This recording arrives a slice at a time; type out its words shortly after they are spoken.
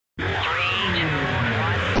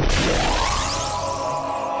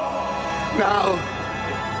Now,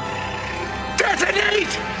 detonate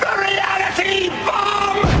the reality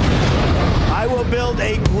bomb! I will build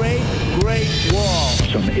a great, great wall.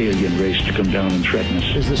 Some alien race to come down and threaten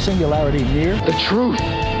us. Is the singularity near? The truth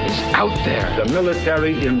is out there. The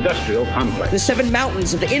military-industrial complex. The 7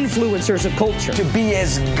 mountains of the influencers of culture. To be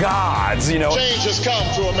as gods, you know. Change has come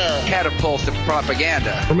to America. Catapult of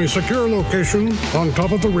propaganda. From a secure location on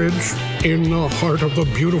top of the ridge, in the heart of the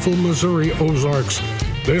beautiful Missouri Ozarks,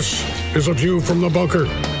 this is A View from the Bunker.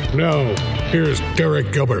 Now, here's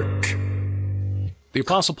Derek Gilbert. The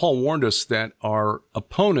Apostle Paul warned us that our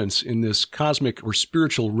opponents in this cosmic or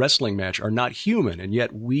spiritual wrestling match are not human, and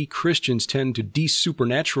yet we Christians tend to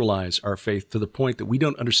de-supernaturalize our faith to the point that we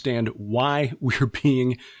don't understand why we're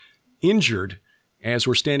being injured as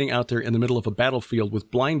we're standing out there in the middle of a battlefield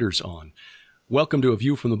with blinders on. Welcome to A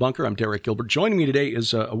View from the Bunker. I'm Derek Gilbert. Joining me today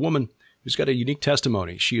is a woman who's got a unique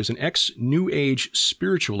testimony. She is an ex-New Age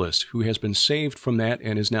spiritualist who has been saved from that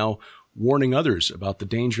and is now warning others about the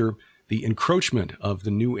danger, the encroachment of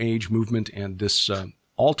the New Age movement and this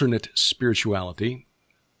alternate spirituality,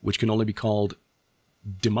 which can only be called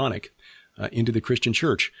demonic, into the Christian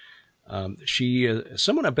church. She is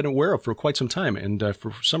someone I've been aware of for quite some time, and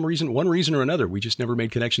for some reason, one reason or another, we just never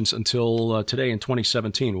made connections until today in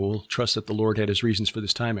 2017. We'll trust that the Lord had his reasons for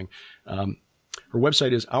this timing. Her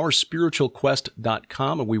website is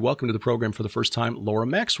ourspiritualquest.com, and we welcome to the program for the first time Laura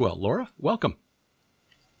Maxwell. Laura, welcome.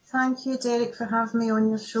 Thank you, Derek, for having me on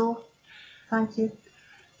your show. Thank you.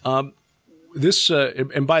 And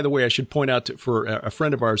by the way, I should point out for a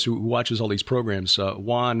friend of ours who watches all these programs,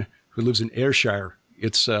 Juan, who lives in Ayrshire.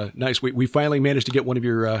 It's nice. We finally managed to get one of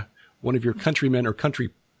your countrymen or country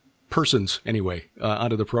persons anyway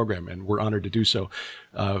onto the program, and we're honored to do so.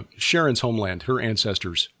 Sharon's homeland, her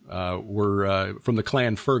ancestors were from the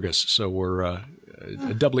clan Fergus, so we're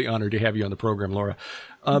doubly honored to have you on the program, Laura.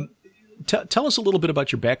 Tell us a little bit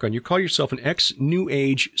about your background. You call yourself an ex-New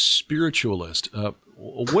Age spiritualist.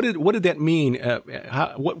 What did that mean?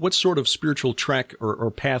 What sort of spiritual track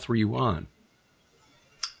or path were you on?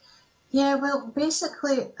 Yeah, well,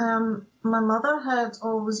 basically, my mother had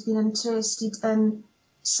always been interested in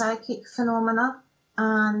psychic phenomena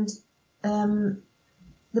and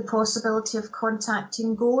the possibility of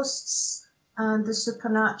contacting ghosts and the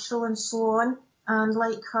supernatural and so on. And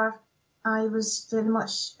like her, I was very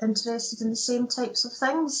much interested in the same types of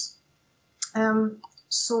things.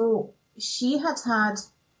 So she had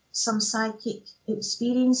some psychic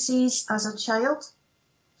experiences as a child,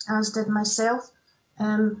 as did myself.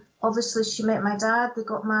 Obviously, she met my dad, they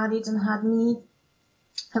got married and had me.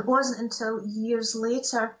 It wasn't until years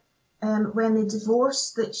later, when they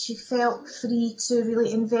divorced, that she felt free to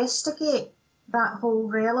really investigate that whole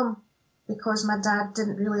realm, because my dad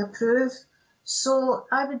didn't really approve. So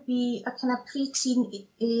I would be a kind of pre-teen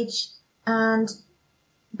age, and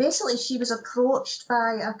basically she was approached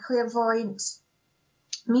by a clairvoyant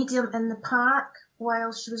medium in the park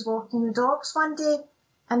while she was walking the dogs one day,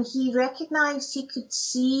 and he recognised, he could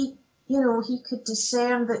see, he could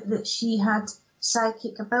discern that she had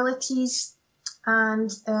psychic abilities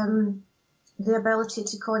and the ability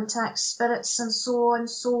to contact spirits and so on.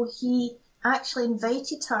 So he actually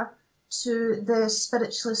invited her to the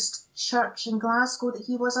Spiritualist church in Glasgow that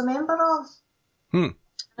he was a member of. And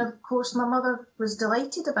of course, my mother was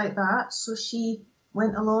delighted about that, so she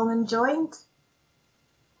went along and joined.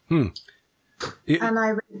 And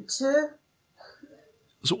I went too.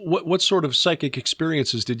 So what sort of psychic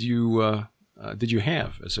experiences did you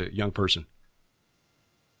have as a young person?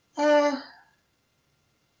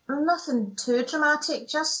 Nothing too dramatic,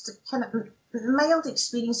 just kind of mild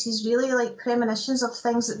experiences, really, like premonitions of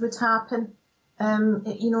things that would happen,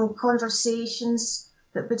 conversations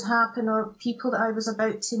that would happen, or people that I was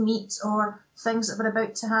about to meet, or things that were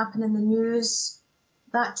about to happen in the news,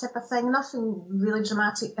 that type of thing. Nothing really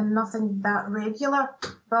dramatic and nothing that regular,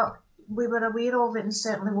 but we were aware of it and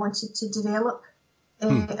certainly wanted to develop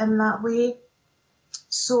in that way.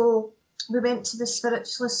 So we went to the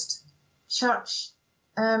Spiritualist church.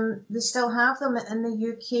 They still have them in the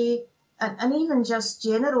UK, and even just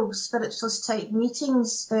general spiritualist type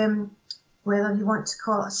meetings, whether you want to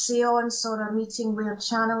call it a seance or a meeting where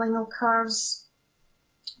channeling occurs.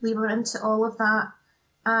 We were into all of that.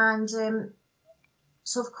 And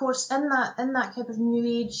so, of course, in that kind of New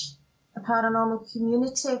Age paranormal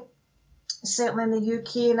community, certainly in the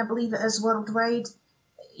UK, and I believe it is worldwide,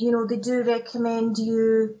 they do recommend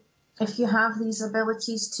you, if you have these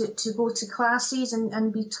abilities, to go to classes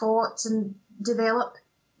and be taught and develop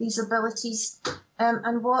these abilities.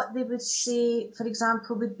 And what they would say, for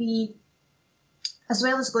example, would be, as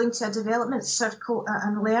well as going to a development circle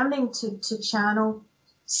and learning to channel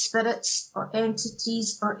spirits or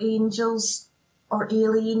entities or angels or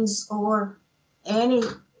aliens or any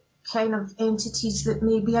kind of entities that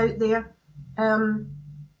may be out there.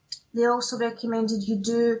 They also recommended you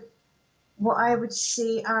do what I would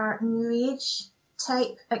say are New Age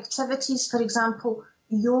type activities, for example,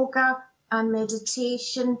 yoga and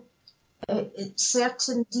meditation,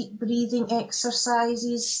 certain deep breathing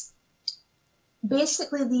exercises.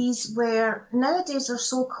 Basically, these were, nowadays they're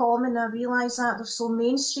so common, I realise that, they're so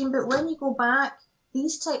mainstream, but when you go back,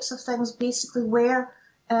 these types of things basically were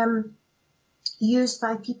used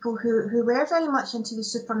by people who were very much into the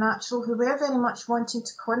supernatural, who were very much wanting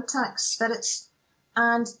to contact spirits.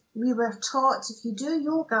 And we were taught, if you do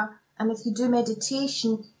yoga and if you do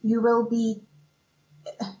meditation, you will be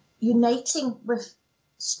uniting with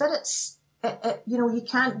spirits. You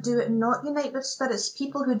can't do it and not unite with spirits.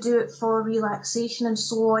 People who do it for relaxation and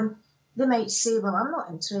so on, they might say, well, I'm not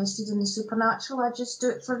interested in the supernatural, I just do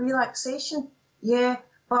it for relaxation. Yeah,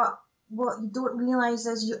 but what you don't realise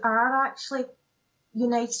is you are actually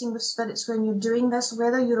uniting with spirits when you're doing this,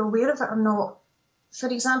 whether you're aware of it or not. For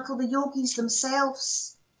example, the yogis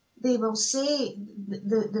themselves, they will say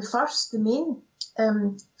the main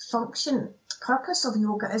purpose of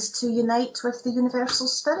yoga is to unite with the universal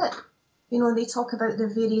spirit. They talk about the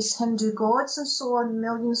various Hindu gods and so on,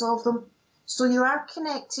 millions of them. So you are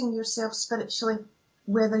connecting yourself spiritually,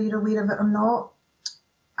 whether you're aware of it or not.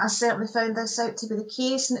 I certainly found this out to be the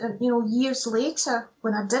case. And, years later,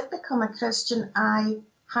 when I did become a Christian, I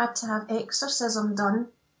had to have exorcism done,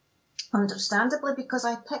 understandably, because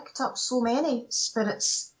I picked up so many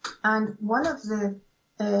spirits. And one of the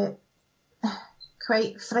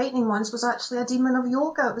quite frightening ones was actually a demon of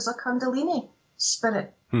yoga. It was a Kundalini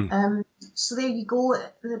spirit. So there you go.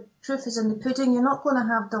 The proof is in the pudding. You're not going to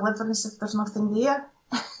have deliverance if there's nothing there.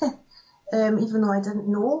 Even though I didn't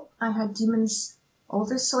know I had demons,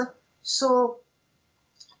 obviously. So,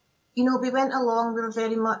 we went along. We were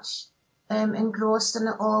very much engrossed in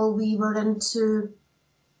it all. We were into,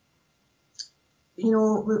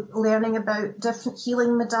 learning about different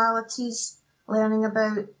healing modalities, learning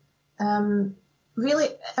about really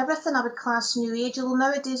everything I would class New Age, although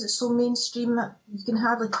nowadays it's so mainstream that you can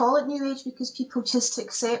hardly call it New Age because people just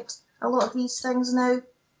accept a lot of these things now.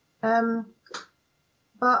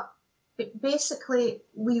 But basically,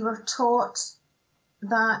 we were taught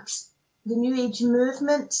that the New Age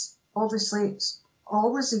movement, obviously, it's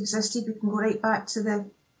always existed. We can go right back to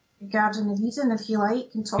the Garden of Eden, if you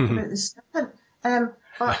like, and talk about the serpent.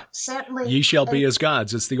 But certainly... Ye shall be as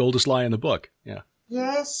gods. It's the oldest lie in the book. Yeah.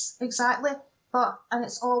 Yes, exactly. And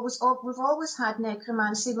it's always, we've always had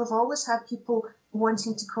necromancy. We've always had people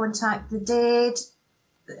wanting to contact the dead,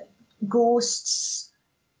 ghosts,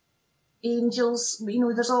 angels.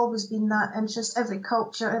 There's always been that interest. Every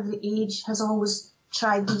culture, every age has always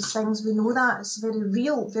tried these things. We know that. It's very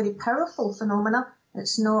real, very powerful phenomena.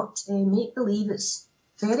 It's not make-believe. It's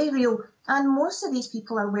very real. And most of these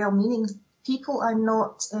people are well-meaning people. I'm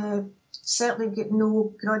not certainly get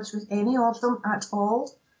no grudge with any of them at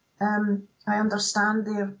all. I understand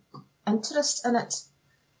their interest in it.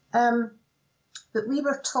 But we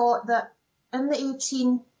were taught that in the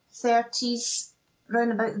 1830s,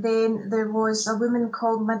 round about then, there was a woman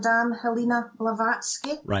called Madame Helena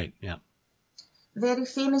Blavatsky. Right, yeah. Very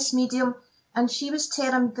famous medium. And she was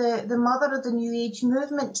termed the mother of the New Age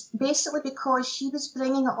movement, basically because she was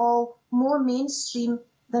bringing it all more mainstream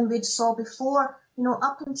than we'd saw before.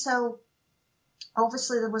 Up until...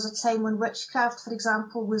 Obviously, there was a time when witchcraft, for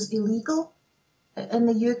example, was illegal in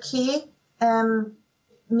the UK.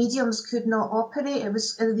 Mediums could not operate. It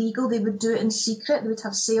was illegal. They would do it in secret. They would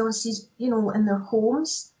have seances, in their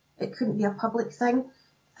homes. It couldn't be a public thing.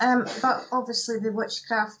 But obviously, the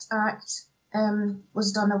Witchcraft Act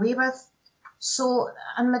was done away with. So,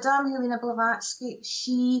 and Madame Helena Blavatsky,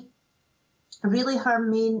 her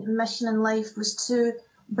main mission in life was to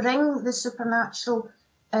bring the supernatural,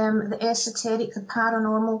 the esoteric, the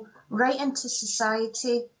paranormal, right into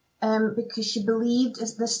society, because she believed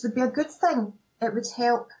this would be a good thing. It would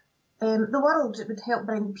help the world. It would help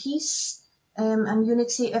bring peace and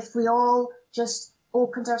unity if we all just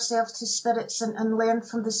opened ourselves to spirits and learned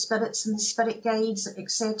from the spirits and the spirit guides,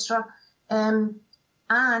 etc. And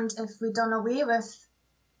if we done away with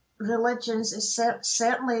religions,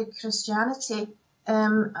 certainly Christianity,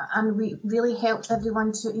 and we really helped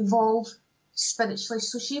everyone to evolve spiritually.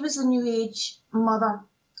 So she was the New Age mother,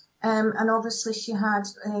 and obviously she had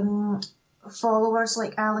followers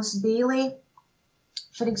like Alice Bailey,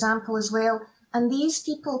 for example, as well. And these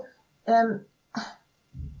people, I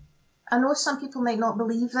know some people might not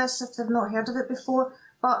believe this if they've not heard of it before,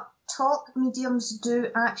 but top mediums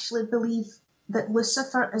do actually believe that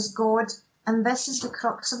Lucifer is God. And this is the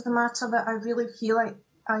crux of the matter that I really feel like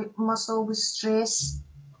I must always stress.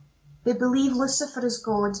 They believe Lucifer is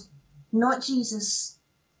God, not Jesus.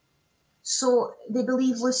 So they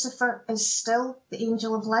believe Lucifer is still the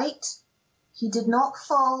angel of light. He did not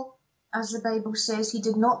fall, as the Bible says. He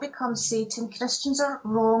did not become Satan. Christians are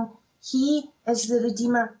wrong. He is the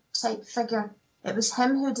Redeemer type figure. It was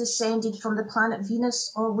him who descended from the planet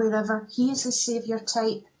Venus or wherever. He is the Saviour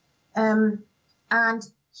type. And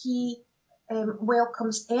he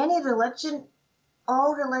welcomes any religion,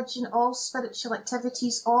 all spiritual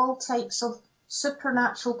activities, all types of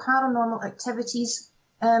supernatural, paranormal activities,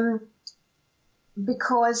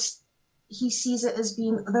 because he sees it as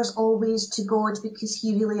being, there's always to God, because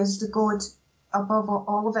he really is the God above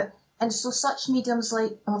all of it. And so such mediums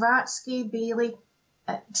like Blavatsky, Bailey,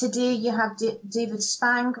 today you have David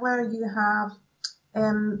Spangler, you have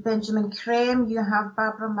Benjamin Creme, you have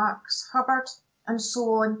Barbara Marx Hubbard, and so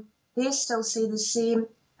on. They still say the same.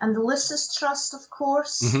 And the Lucis Trust, of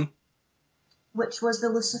course, which was the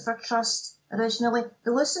Lucifer Trust originally.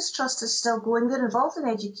 The Lucis Trust is still going. They're involved in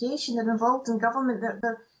education. They're involved in government.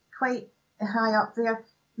 They're quite high up there.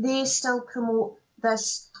 They still promote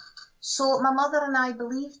this. So my mother and I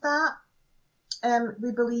believed that.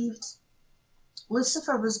 We believed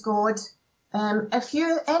Lucifer was God. If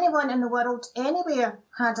anyone in the world anywhere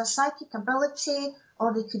had a psychic ability,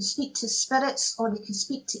 or they could speak to spirits, or they could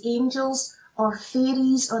speak to angels, or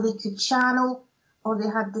fairies, or they could channel, or they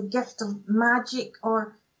had the gift of magic,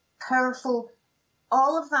 or powerful,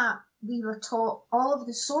 all of that we were taught, all of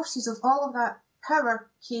the sources of all of that power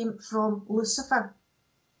came from Lucifer.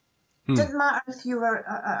 Didn't matter if you were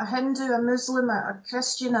a Hindu, a Muslim, a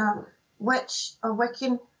Christian, a witch, a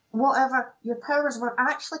Wiccan, whatever, your powers were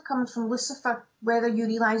actually coming from Lucifer, whether you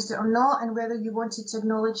realised it or not, and whether you wanted to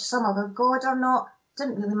acknowledge some other god or not,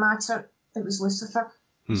 didn't really matter. It was Lucifer.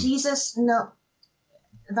 Jesus, no,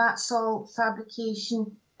 that's all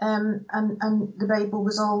fabrication, and the Bible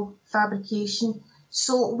was all fabrication.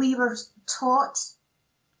 So we were taught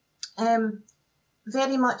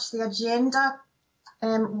very much the agenda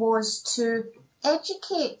was to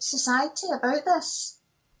educate society about this.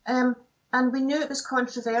 And we knew it was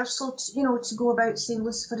controversial to go about saying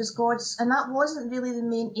Lucifer is God, and that wasn't really the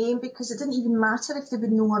main aim, because it didn't even matter if they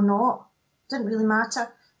would know or not. It didn't really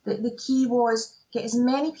matter. The key was get as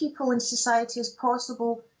many people in society as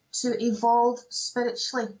possible to evolve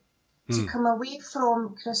spiritually, to come away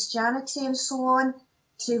from Christianity and so on,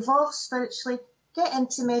 to evolve spiritually, get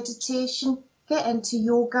into meditation, get into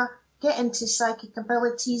yoga, get into psychic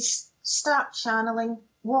abilities, start channeling,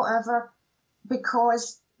 whatever,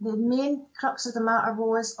 because the main crux of the matter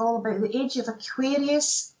was all about the age of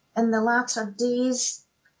Aquarius in the latter days.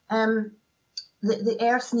 The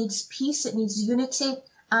earth needs peace, it needs unity,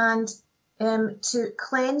 and to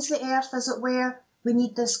cleanse the earth, as it were, we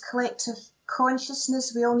need this collective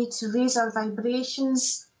consciousness. We all need to raise our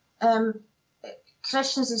vibrations.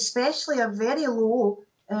 Christians especially are very low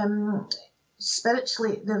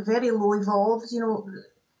spiritually. They're very low evolved.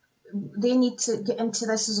 They need to get into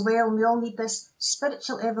this as well. And we all need this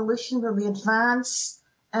spiritual evolution where we advance.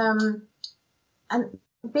 And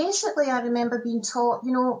basically, I remember being taught,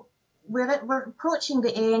 we're approaching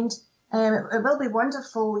the end. It will be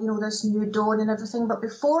wonderful, this new dawn and everything. But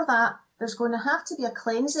before that, there's going to have to be a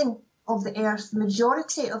cleansing of the earth. The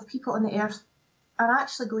majority of people on the earth are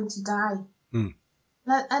actually going to die.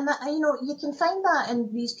 Now, and you can find that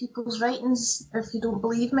in these people's writings if you don't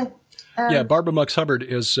believe me. Barbara Marx Hubbard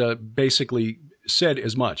has basically said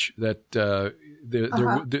as much, that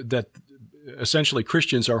that essentially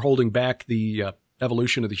Christians are holding back the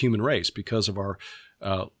evolution of the human race because of our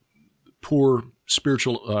poor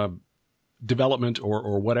spiritual development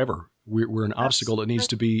or whatever. We're an obstacle that needs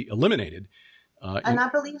to be eliminated. And I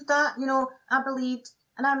believed that, I believed,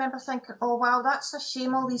 and I remember thinking, oh, wow, that's a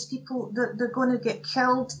shame. All these people, they're going to get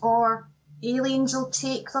killed, or aliens will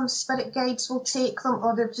take them, spirit guides will take them,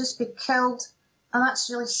 or they'll just be killed. And that's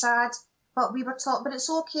really sad. But we were taught, but it's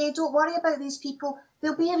okay, don't worry about these people.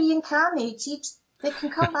 They'll be reincarnated. They can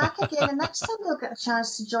come back again, and next time they'll get a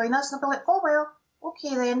chance to join us. And I'll be like, oh, well,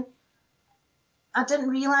 okay then. I didn't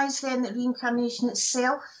realise then that reincarnation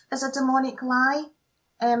itself is a demonic lie.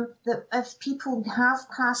 That if people have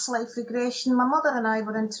past life regression, my mother and I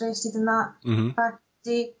were interested in that back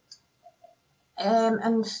in the day.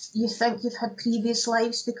 And you think you've had previous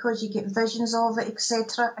lives because you get visions of it,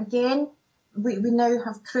 etc. Again, we now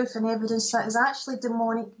have proof and evidence that is actually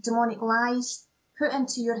demonic lies put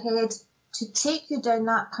into your head to take you down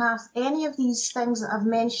that path. Any of these things that I've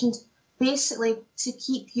mentioned, basically to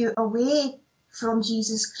keep you away from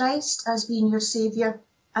Jesus Christ as being your Saviour,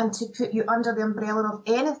 and to put you under the umbrella of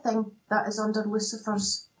anything that is under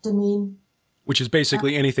Lucifer's domain. Which is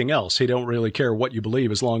basically anything else. He don't really care what you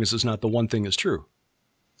believe as long as it's not the one thing that's true.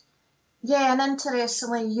 Yeah, and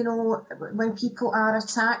interestingly, you know, when people are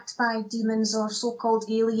attacked by demons or so-called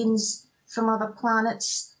aliens from other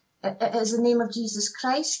planets, it is the name of Jesus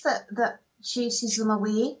Christ that chases them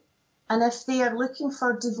away. And if they are looking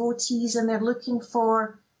for devotees and they're looking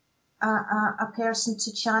for a person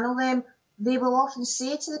to channel them, they will often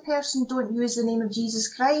say to the person, don't use the name of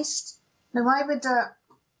Jesus Christ. Now, why would a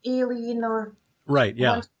alien or right,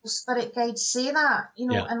 yeah, spirit guide say that? You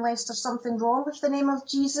know, yeah. Unless there's something wrong with the name of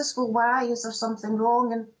Jesus. Well, why is there something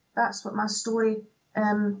wrong? And that's what my story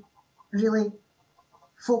really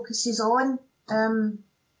focuses on.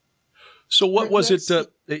 So what was it?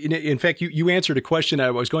 In fact, you answered a question I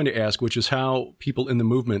was going to ask, which is how people in the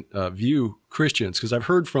movement view Christians. Because I've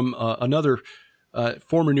heard from another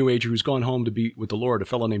former New Ager who's gone home to be with the Lord, a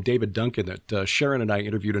fellow named David Duncan that Sharon and I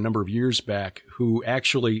interviewed a number of years back, who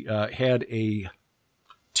actually had a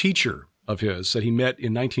teacher of his that he met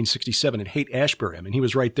in 1967 in Haight-Ashbury. I mean, he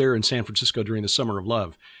was right there in San Francisco during the Summer of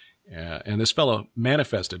Love. And this fellow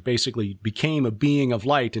manifested, basically became a being of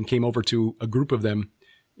light and came over to a group of them,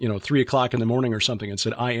 3 o'clock in the morning or something, and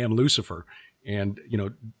said, I am Lucifer. And,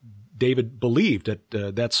 David believed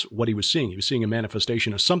that that's what he was seeing. He was seeing a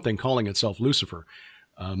manifestation of something calling itself Lucifer.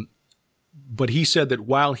 But he said that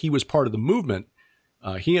while he was part of the movement,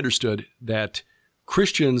 he understood that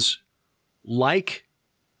Christians, like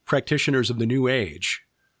practitioners of the New Age,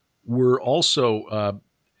 were also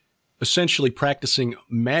essentially practicing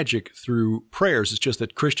magic through prayers. It's just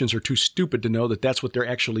that Christians are too stupid to know that that's what they're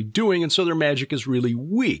actually doing, and so their magic is really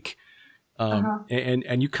weak.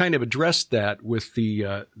 And you kind of addressed that with the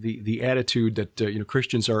attitude that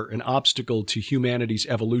Christians are an obstacle to humanity's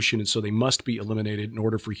evolution, and so they must be eliminated in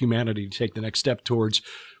order for humanity to take the next step towards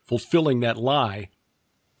fulfilling that lie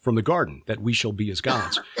from the garden that we shall be as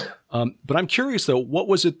gods. But I'm curious though, what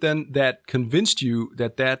was it then that convinced you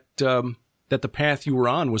that the path you were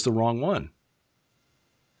on was the wrong one?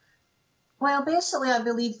 Well, basically, I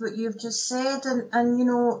believe what you've just said, and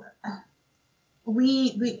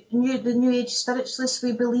we knew the New Age spiritualists.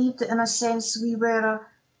 We believed that in a sense we were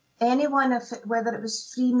anyone, whether it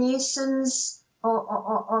was Freemasons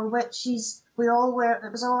or witches, we all were.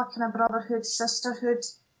 It was all a kind of brotherhood, sisterhood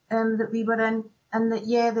that we were in, and that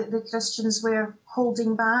the Christians were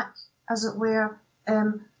holding back, as it were,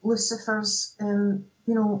 Lucifer's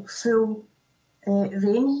full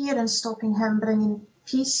reign here and stopping him bringing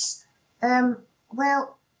peace.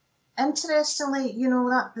 Well, interestingly,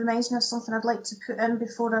 that reminds me of something I'd like to put in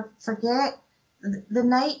before I forget. The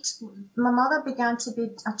night my mother began to be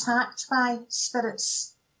attacked by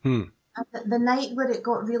spirits, and the night where it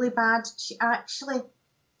got really bad, she actually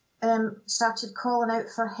started calling out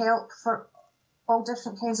for help for all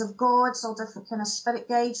different kinds of gods, all different kind of spirit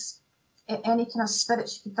guides, any kind of spirit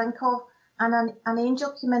she could think of. And an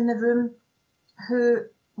angel came in the room who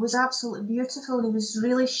was absolutely beautiful, and he was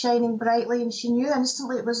really shining brightly, and she knew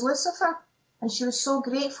instantly it was Lucifer. And she was so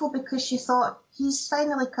grateful because she thought, he's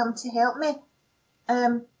finally come to help me.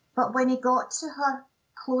 But when he got to her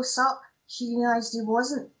close up, she realised he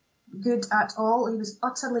wasn't good at all. He was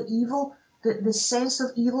utterly evil. The sense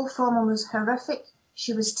of evil from him was horrific.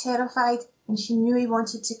 She was terrified, and she knew he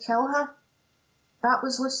wanted to kill her. That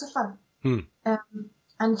was Lucifer.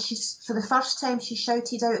 And for the first time, she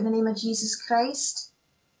shouted out in the name of Jesus Christ,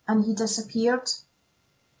 and he disappeared.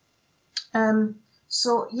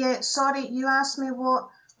 So, yeah, sorry, you asked me what.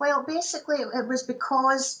 Well, basically, it was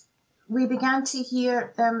because we began to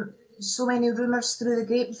hear so many rumours through the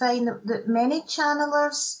grapevine that many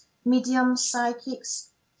channelers, mediums, psychics,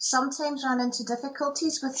 sometimes ran into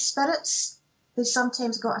difficulties with spirits. They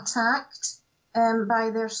sometimes got attacked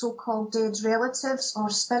by their so-called dead relatives or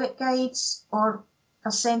spirit guides or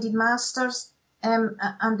ascended masters, and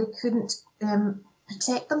they couldn't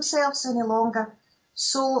protect themselves any longer.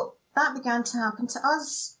 So that began to happen to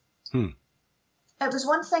us. It was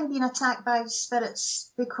one thing being attacked by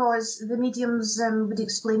spirits, because the mediums would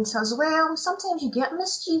explain to us, well, sometimes you get a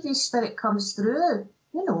mischievous spirit comes through.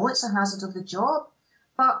 It's a hazard of the job.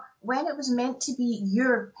 But when it was meant to be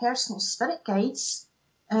your personal spirit guides,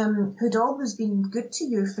 who'd always been good to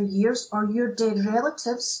you for years, or your dead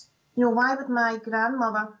relatives, why would my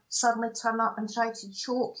grandmother suddenly turn up and try to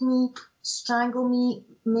choke me, strangle me,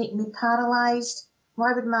 make me paralysed?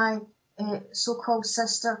 Why would my so-called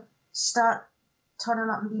sister start turning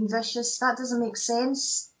up and being vicious? That doesn't make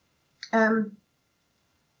sense.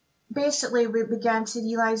 Basically, we began to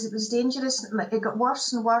realise it was dangerous. It got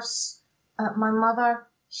worse and worse. My mother,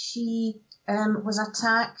 she was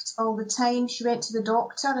attacked all the time. She went to the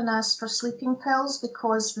doctor and asked for sleeping pills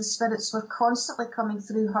because the spirits were constantly coming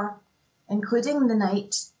through her, including the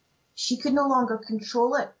night. She could no longer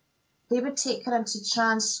control it. They would take her into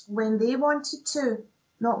trance when they wanted to,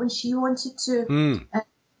 not when she wanted to.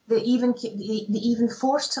 They even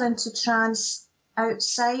forced her into trance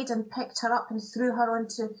outside and picked her up and threw her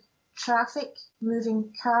onto traffic,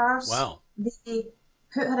 moving cars. Wow. They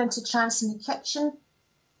put her into trance in the kitchen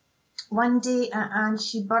one day and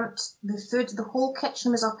she burnt the food. The whole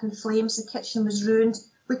kitchen was up in flames. The kitchen was ruined.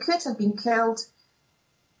 We could have been killed.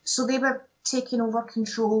 So they were taking over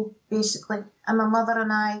control, basically. And my mother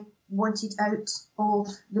and I wanted out of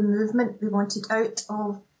the movement. We wanted out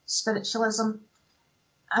of spiritualism.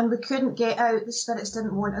 And we couldn't get out. The spirits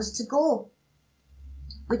didn't want us to go.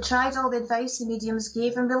 We tried all the advice the mediums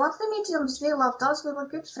gave, and we loved the mediums. They loved us. We were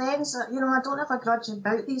good friends. I don't have a grudge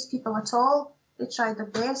about these people at all. They tried their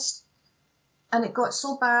best. And it got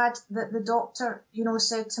so bad that the doctor,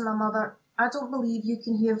 said to my mother, I don't believe you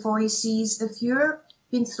can hear voices. If you're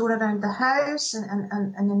being thrown around the house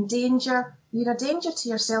and in danger, you're a danger to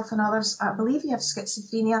yourself and others. I believe you have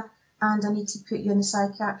schizophrenia, and I need to put you in the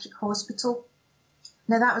psychiatric hospital.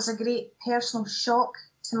 Now, that was a great personal shock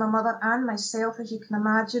to my mother and myself, as you can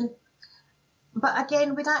imagine. But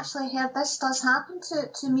again, we'd actually heard this does happen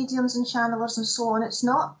to mediums and channelers and so on. It's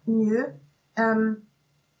not new.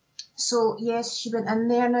 So, yes, she went in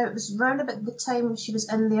there. Now, it was round about the time when she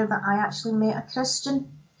was in there that I actually met a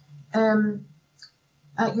Christian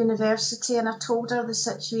at university, and I told her the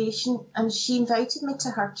situation, and she invited me to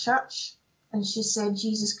her church, and she said,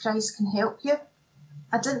 Jesus Christ can help you.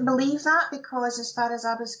 I didn't believe that because, as far as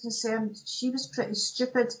I was concerned, she was pretty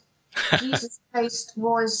stupid. Jesus Christ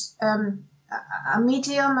was a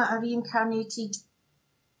medium, a reincarnated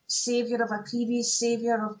saviour of a previous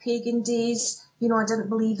saviour of pagan days. I didn't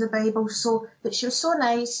believe the Bible. But she was so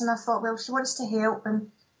nice, and I thought, well, she wants to help,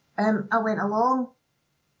 and I went along.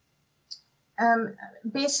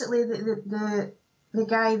 Basically, the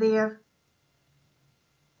guy there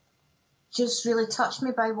just really touched me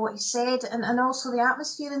by what he said, and also the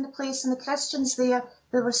atmosphere in the place, and the Christians there,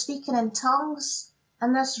 they were speaking in tongues,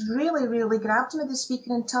 and this really, really grabbed me, the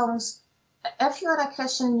speaking in tongues. If you are a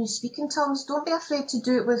Christian and you speak in tongues, don't be afraid to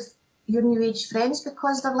do it with your New Age friends,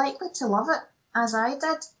 because they're likely to love it, as I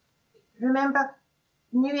did. Remember,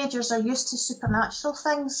 New Agers are used to supernatural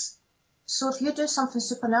things, so if you do something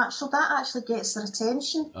supernatural, that actually gets their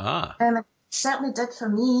attention. It certainly did for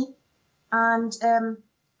me, and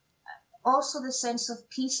also the sense of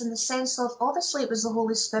peace, and the sense of, obviously it was the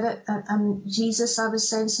Holy Spirit and Jesus I was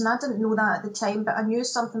sensing. I didn't know that at the time, but I knew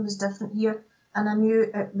something was different here, and I knew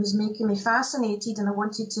it was making me fascinated, and I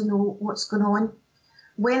wanted to know what's going on.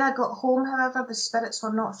 When I got home, however, the spirits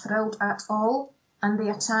were not thrilled at all, and they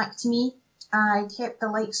attacked me. I kept the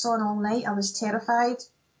lights on all night. I was terrified.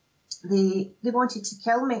 They wanted to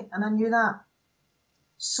kill me, and I knew that.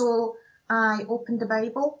 So I opened the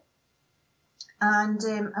Bible, and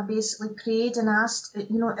I basically prayed and asked,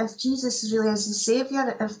 if Jesus really is the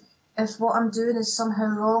Saviour, if what I'm doing is somehow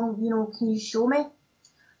wrong, can you show me?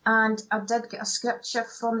 And I did get a scripture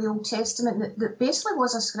from the Old Testament that basically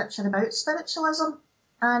was a scripture about spiritualism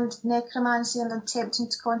and necromancy and attempting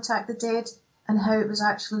to contact the dead, and how it was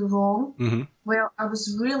actually wrong. Mm-hmm. Well, I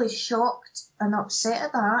was really shocked and upset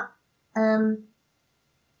at that.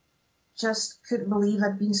 Just couldn't believe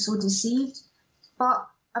I'd been so deceived. But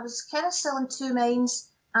I was kind of still in two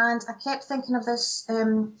minds, and I kept thinking of this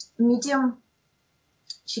medium.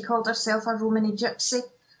 She called herself a Romany gypsy.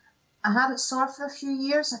 I hadn't saw her for a few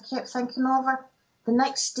years. I kept thinking of her. The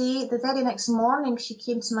next day, the very next morning, she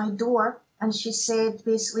came to my door, and she said,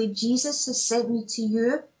 basically, Jesus has sent me to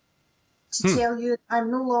you to tell you I'm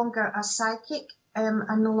no longer a psychic.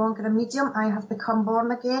 I'm no longer a medium. I have become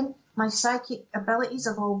born again. My psychic abilities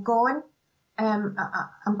have all gone. I'm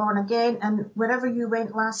born again, and wherever you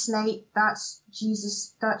went last night, that's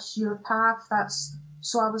Jesus, that's your path.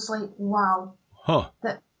 So I was like, wow,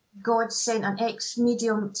 that God sent an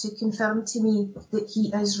ex-medium to confirm to me that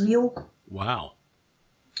he is real. Wow.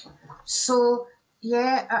 So,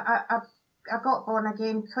 yeah, I got born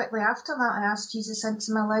again quickly after that. I asked Jesus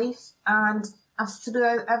into my life, and I threw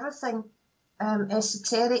out everything,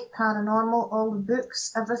 esoteric, paranormal, all the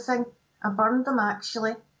books, everything. I burned them,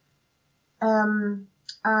 actually.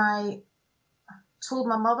 I told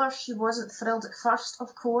my mother. She wasn't thrilled at first,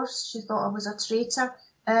 of course. She thought I was a traitor.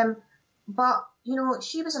 But,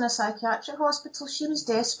 she was in a psychiatric hospital. She was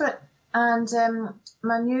desperate. And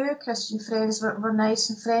my new Christian friends were nice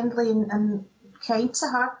and friendly and kind to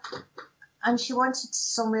her. And she wanted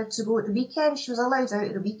somewhere to go at the weekend. She was allowed out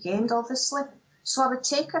at the weekend, obviously. So I would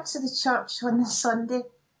take her to the church on the Sunday,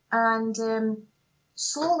 and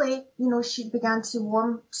slowly, she began to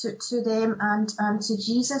warm to them and to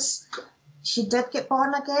Jesus. She did get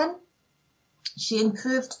born again. She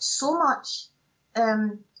improved so much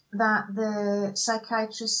that the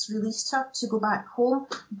psychiatrist released her to go back home.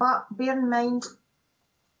 But bear in mind,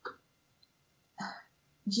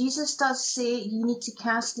 Jesus does say you need to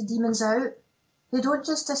cast the demons out. They don't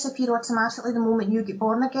just disappear automatically the moment you get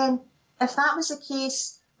born again. If that was the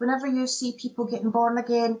case, whenever you see people getting born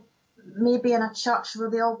again, maybe in a church where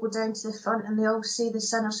they all go down to the front and they all say the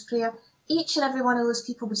sinner's prayer, each and every one of those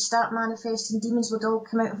people would start manifesting demons, would all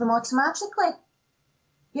come out of them automatically.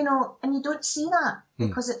 And you don't see that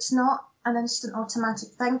because it's not an instant automatic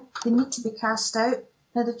thing. They need to be cast out.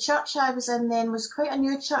 Now, the church I was in then was quite a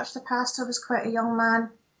new church. The pastor was quite a young man.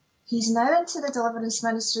 He's now into the deliverance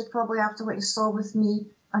ministry, probably after what he saw with me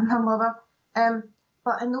and my mother.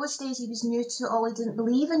 But in those days, he was new to it all. He didn't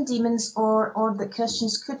believe in demons or that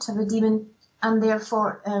Christians could have a demon. And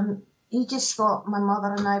therefore, he just thought my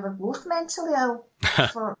mother and I were both mentally ill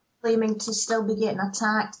for claiming to still be getting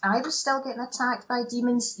attacked. I was still getting attacked by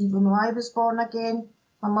demons, even though I was born again.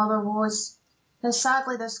 My mother was. Now,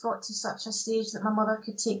 sadly, this got to such a stage that my mother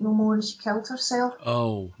could take no more and she killed herself.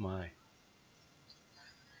 Oh, my.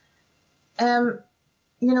 And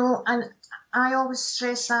I always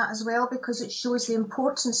stress that as well because it shows the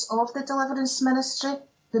importance of the deliverance ministry,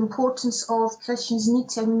 the importance of Christians need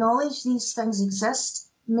to acknowledge these things exist.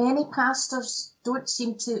 Many pastors don't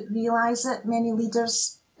seem to realise it. Many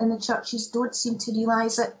leaders in the churches don't seem to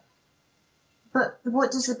realise it. But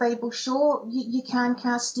what does the Bible show? You can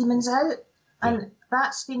cast demons out. And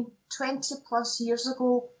that's been 20 plus years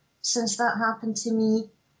ago since that happened to me.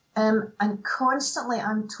 And constantly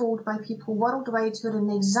I'm told by people worldwide who are in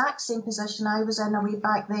the exact same position I was in way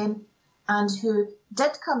back then and who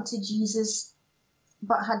did come to Jesus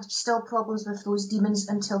but had still problems with those demons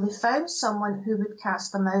until they found someone who would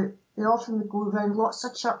cast them out. They often would go around lots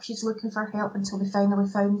of churches looking for help until they finally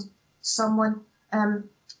found someone.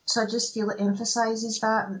 So I just feel it emphasises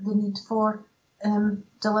that, the need for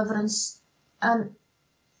deliverance. And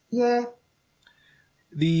yeah.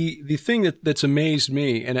 The thing that's amazed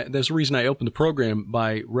me, and there's a reason I opened the program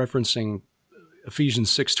by referencing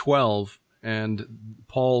Ephesians 6:12 and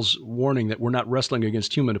Paul's warning that we're not wrestling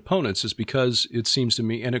against human opponents, is because it seems to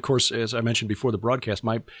me, and of course, as I mentioned before the broadcast,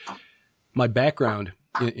 my background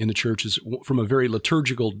in the church is from a very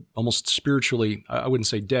liturgical, almost spiritually, I wouldn't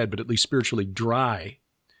say dead, but at least spiritually dry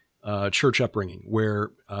church upbringing,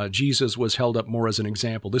 where Jesus was held up more as an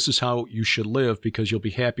example. This is how you should live because you'll be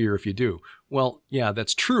happier if you do. Well, yeah,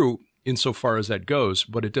 that's true insofar as that goes,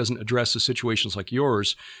 but it doesn't address the situations like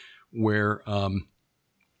yours where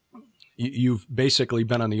you've basically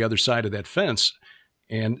been on the other side of that fence.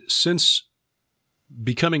 And since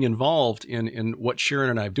becoming involved in what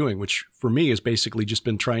Sharon and I are doing, which for me has basically just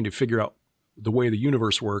been trying to figure out the way the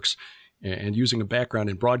universe works and using a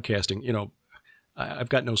background in broadcasting, I've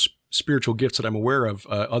got no spiritual gifts that I'm aware of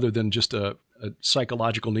other than just a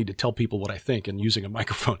psychological need to tell people what I think and using a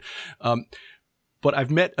microphone. But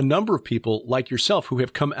I've met a number of people like yourself who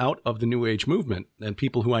have come out of the New Age movement and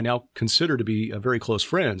people who I now consider to be very close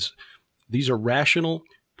friends. These are rational,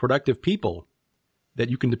 productive people that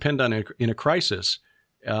you can depend on in a crisis.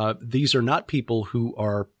 These are not people who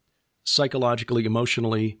are psychologically,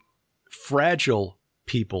 emotionally fragile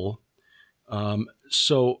people.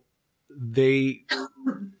 So they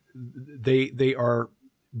are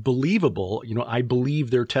believable. I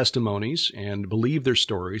believe their testimonies and believe their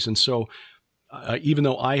stories. And so even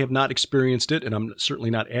though I have not experienced it, and I'm certainly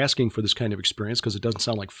not asking for this kind of experience because it doesn't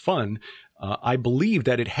sound like fun, I believe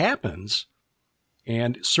that it happens.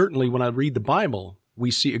 And certainly when I read the Bible, we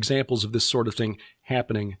see examples of this sort of thing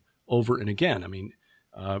happening over and again. I mean,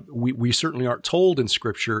 we certainly aren't told in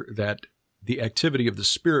Scripture that the activity of the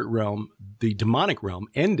spirit realm, the demonic realm,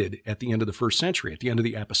 ended at the end of the first century, at the end of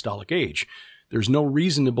the apostolic age. There's no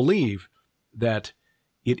reason to believe that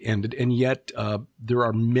it ended. And yet there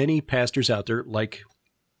are many pastors out there, like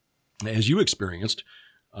as you experienced,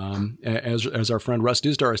 as our friend Russ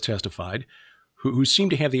Dizdar has testified, who seem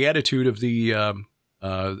to have the attitude of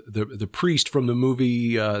the priest from the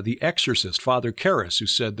movie The Exorcist, Father Karras, who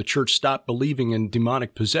said the church stopped believing in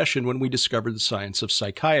demonic possession when we discovered the science of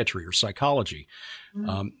psychiatry or psychology.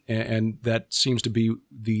 And that seems to be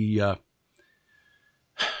the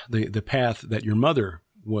path that your mother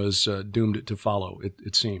was doomed to follow,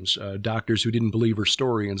 it seems. Doctors who didn't believe her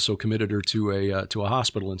story and so committed her to a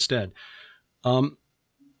hospital instead.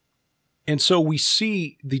 And so we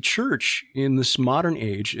see the church in this modern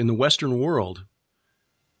age, in the Western world,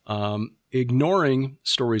 ignoring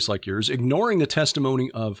stories like yours, ignoring the testimony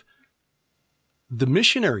of the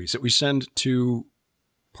missionaries that we send to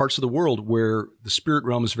parts of the world where the spirit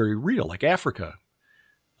realm is very real, like Africa.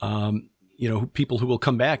 You know, people who will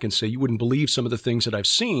come back and say, you wouldn't believe some of the things that I've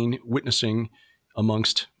seen witnessing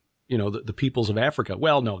amongst, you know, the peoples of Africa.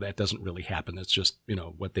 Well, no, that doesn't really happen. That's just, you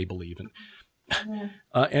know, what they believe in. Yeah.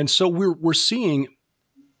 And so we're seeing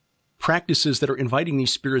practices that are inviting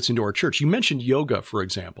these spirits into our church. You mentioned yoga, for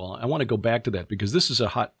example. I want to go back to that because this is a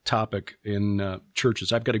hot topic in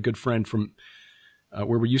churches. I've got a good friend from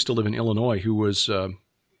where we used to live in Illinois who was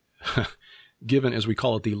given, as we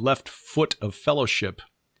call it, the left foot of fellowship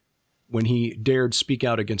when he dared speak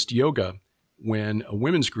out against yoga when a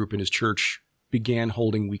women's group in his church began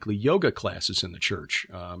holding weekly yoga classes in the church.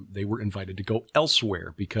 They were invited to go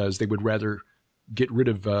elsewhere because they would rather get rid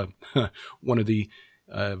of one of the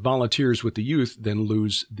volunteers with the youth than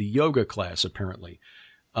lose the yoga class, apparently.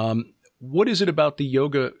 What is it about the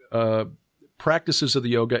yoga practices of the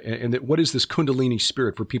yoga, and what is this Kundalini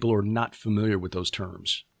spirit for people who are not familiar with those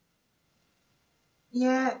terms?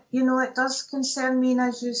 Yeah, you know, it does concern me, and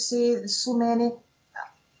as you say, so many.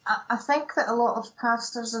 I think that a lot of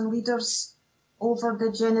pastors and leaders over the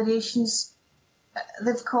generations,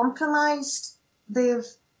 they've compromised. They've,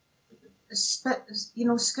 you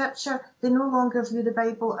know, Scripture. They no longer view the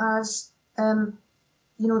Bible as, you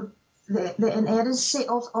know, the inerrancy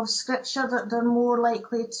of Scripture. That they're more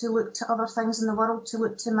likely to look to other things in the world, to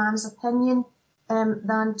look to man's opinion,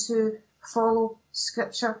 than to follow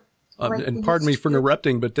Scripture. And pardon me for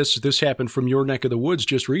interrupting, but this happened from your neck of the woods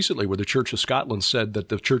just recently, where the Church of Scotland said that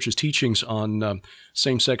the Church's teachings on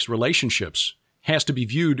same-sex relationships has to be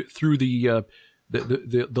viewed through the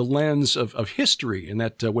lens of history, and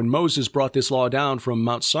that when Moses brought this law down from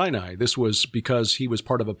Mount Sinai, this was because he was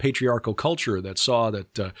part of a patriarchal culture that saw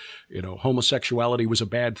that you know, homosexuality was a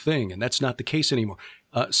bad thing, and that's not the case anymore.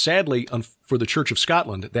 Sadly, for the Church of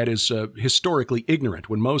Scotland, that is historically ignorant.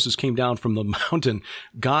 When Moses came down from the mountain,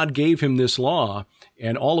 God gave him this law,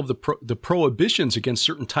 and all of the prohibitions against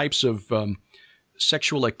certain types of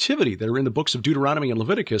sexual activity that are in the books of Deuteronomy and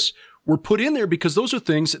Leviticus were put in there because those are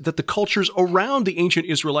things that the cultures around the ancient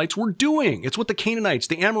Israelites were doing. It's what the Canaanites,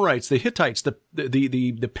 the Amorites, the Hittites,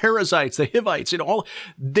 the Perizzites, the Hivites, and all,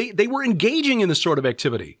 they were engaging in this sort of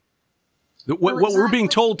activity. What we're being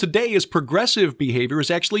told today is progressive behavior is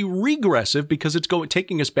actually regressive because it's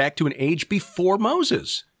taking us back to an age before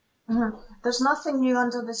Moses. Mm-hmm. There's nothing new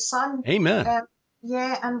under the sun. Amen.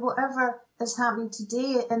 Yeah, and whatever is happening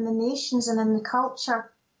today in the nations and in the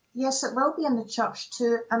culture, yes, it will be in the church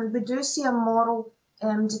too. And we do see a moral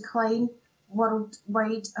decline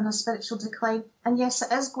worldwide and a spiritual decline. And yes,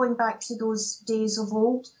 it is going back to those days of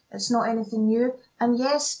old. It's not anything new. And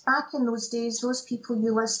yes, back in those days, those people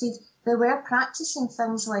you listed, they were practicing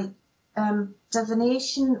things like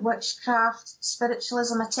divination, witchcraft,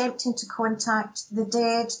 spiritualism, attempting to contact the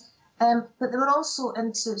dead. But they were also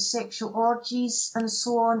into sexual orgies and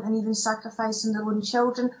so on, and even sacrificing their own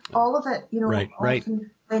children. All of it, you know,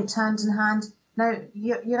 often went hand in hand. Now,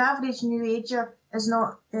 your average New Ager is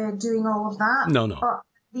not doing all of that. No. But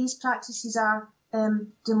these practices are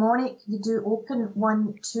demonic. They do open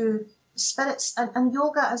one to spirits. And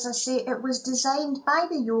yoga, as I say, it was designed by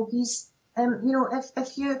the yogis. You know,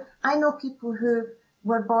 if you, I know people who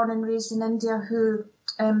were born and raised in India who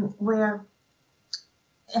were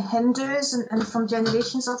Hindus and from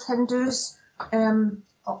generations of Hindus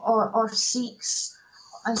or Sikhs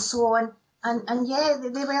and so on. And yeah,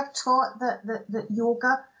 they were taught that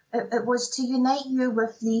yoga, it was to unite you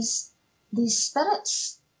with these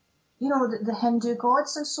spirits, you know, the Hindu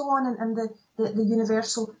gods and so on, and the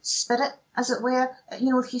universal spirit, as it were.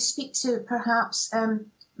 You know, if you speak to perhaps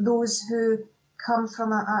those who come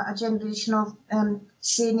from a generation of,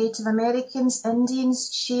 say, Native Americans,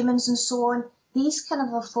 Indians, shamans and so on, these kind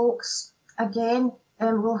of folks, again,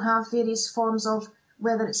 will have various forms of,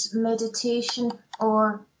 whether it's meditation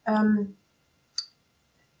or,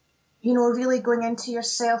 you know, really going into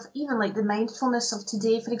yourself, even like the mindfulness of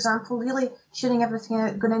today, for example, really tuning everything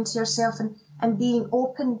out, going into yourself and being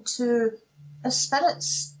open to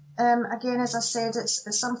spirits. Again, as I said,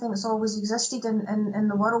 it's something that's always existed in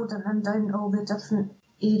the world and down all the different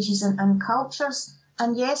ages and cultures.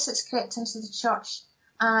 And yes, it's crept into the church,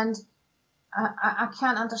 and I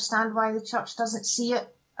can't understand why the church doesn't see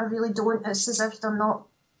it. I really don't. It's as if they're not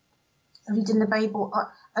reading the Bible.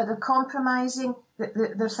 They're compromising.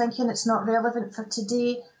 They're thinking it's not relevant for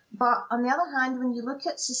today. But on the other hand, when you look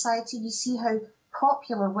at society, you see how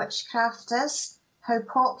popular witchcraft is, how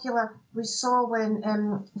popular we saw when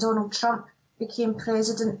Donald Trump became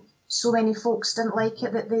president so many folks didn't like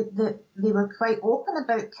it that they were quite open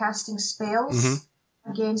about casting spells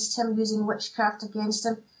against him, using witchcraft against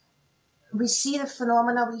him. We see the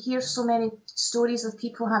phenomena. We hear so many stories of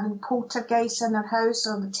people having poltergeists in their house,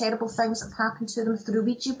 or the terrible things that have happened to them through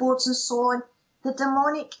Ouija boards and so on. The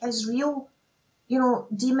demonic is real. You know,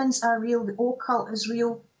 demons are real. The occult is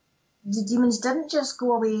real. The demons didn't just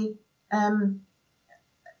go away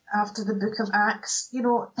after the Book of Acts. You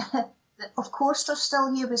know, of course they're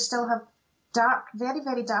still here. We still have dark, very,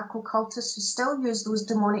 very dark occultists who still use those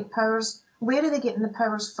demonic powers. Where are they getting the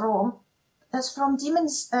powers from? It's from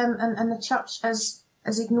demons, and the church is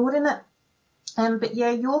ignoring it. But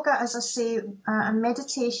yeah, yoga, as I say, and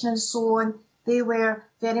meditation and so on, they were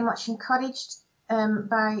very much encouraged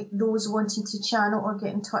by those wanting to channel or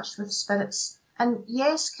get in touch with spirits. And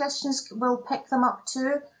yes, Christians will pick them up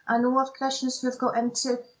too. I know of Christians who've got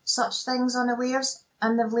into such things unawares,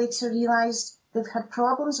 and they've later realised they've had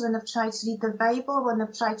problems when they've tried to read their Bible, when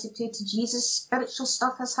they've tried to pray to Jesus. Spiritual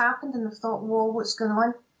stuff has happened, and they've thought, whoa, what's going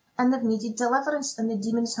on? And they've needed deliverance, and the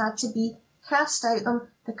demons had to be cast out of them.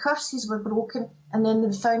 The curses were broken, and then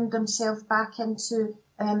they found themselves back into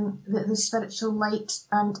the spiritual light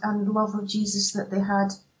and love of Jesus that they had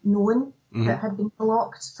known, that had been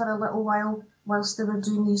blocked for a little while whilst they were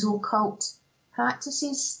doing these occult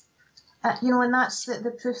practices. You know, and that's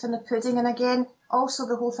the proof in the pudding. And again, also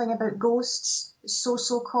the whole thing about ghosts is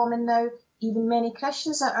so common now. Even many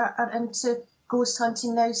Christians are into ghost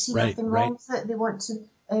hunting now, see nothing wrong with it. They want to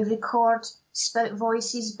record spirit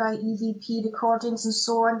voices by EVP recordings and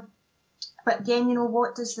so on. But again, you know,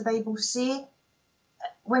 what does the Bible say?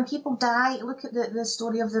 When people die, look at the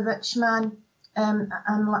story of the rich man and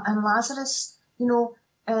Lazarus. You know,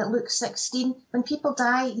 Luke 16. When people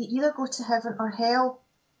die, they either go to heaven or hell.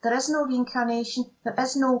 There is no reincarnation. There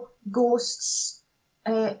is no ghosts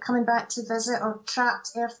coming back to visit or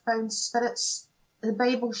trapped earthbound spirits. The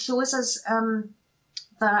Bible shows us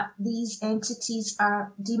that these entities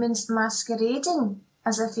are demons masquerading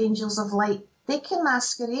as if angels of light. They can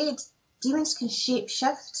masquerade. Demons can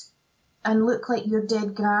shape-shift and look like your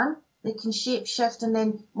dead gran. They can shape-shift, and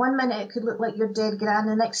then one minute it could look like your dead gran,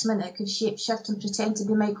 the next minute it could shape-shift and pretend to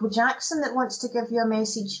be Michael Jackson that wants to give you a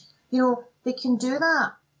message. You know, they can do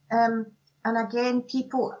that. And again,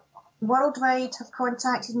 people worldwide have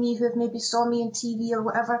contacted me who have maybe saw me on TV or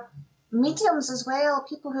whatever. Mediums as well,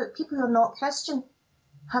 people who are not Christian,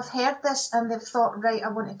 have heard this and they've thought, right, I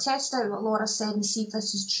want to test out what Laura said and see if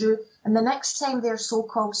this is true. And the next time their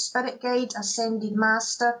so-called spirit guide, ascended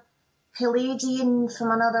master, Palladian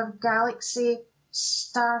from another galaxy,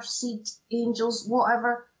 starseed angels,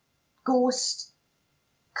 whatever, ghost,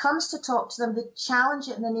 comes to talk to them, they challenge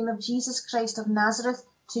it in the name of Jesus Christ of Nazareth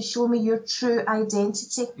to show me your true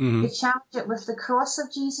identity. They challenge it with the cross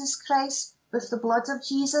of Jesus Christ, with the blood of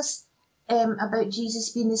Jesus, about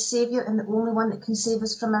Jesus being the Saviour and the only one that can save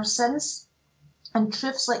us from our sins, and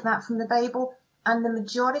truths like that from the Bible. And the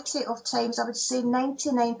majority of times, I would say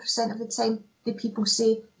 99% of the time, the people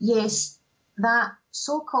say, yes, that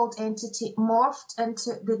so-called entity morphed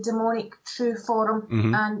into the demonic true form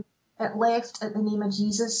and it left at the name of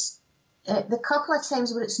Jesus. The couple of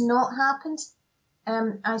times where it's not happened,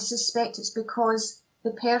 I suspect it's because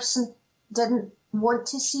the person didn't want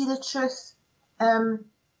to see the truth,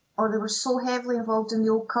 or they were so heavily involved in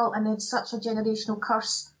the occult and they had such a generational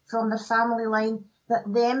curse from their family line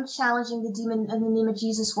that them challenging the demon in the name of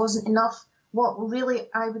Jesus wasn't enough. What really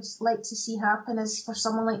I would like to see happen is for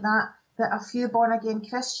someone like that a few born-again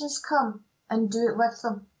Christians come and do it with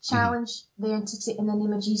them, challenge the entity in the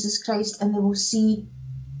name of Jesus Christ, and they will see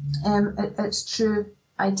its true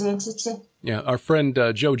identity. Yeah, our friend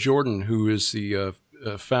Joe Jordan, who is the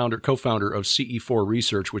co-founder of CE4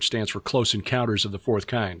 Research, which stands for Close Encounters of the Fourth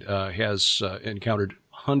Kind, has encountered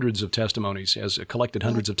hundreds of testimonies, has collected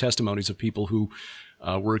hundreds of testimonies of people who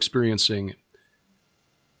were experiencing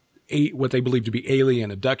what they believe to be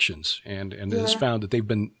alien abductions, and has found that they've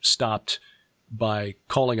been stopped by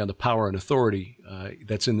calling on the power and authority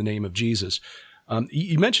that's in the name of Jesus.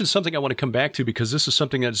 You mentioned something I want to come back to, because this is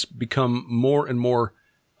something that's become more and more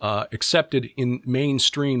accepted in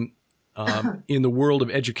mainstream in the world of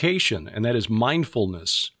education, and that is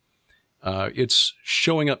mindfulness. It's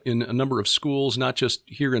showing up in a number of schools, not just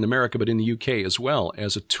here in America, but in the UK as well,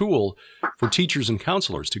 as a tool for teachers and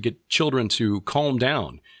counselors to get children to calm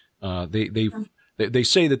down. They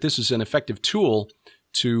say that this is an effective tool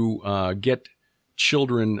to get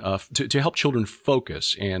children to help children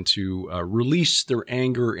focus and to release their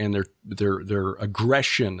anger and their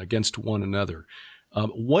aggression against one another.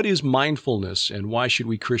 What is mindfulness, and why should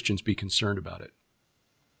we Christians be concerned about it?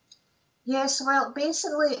 Yes, well,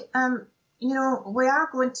 basically, you know, we are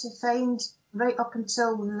going to find right up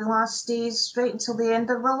until the last days, right until the end,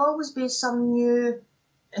 there will always be some new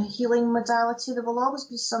healing modality. There will always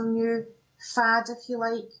be some new fad, if you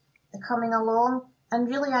like, coming along. And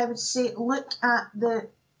really, I would say, look at the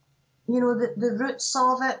roots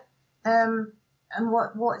of it, and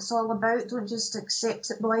what it's all about. Don't just accept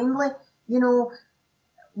it blindly. You know,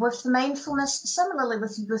 with mindfulness, similarly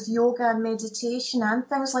with yoga and meditation and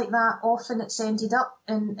things like that, often it's ended up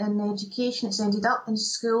in education, it's ended up in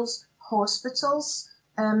schools, hospitals,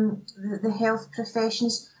 the health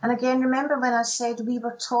professions. And again, remember when I said we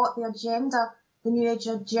were taught the agenda, the New Age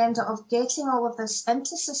agenda of getting all of this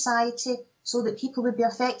into society so that people would be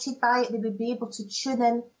affected by it, they would be able to tune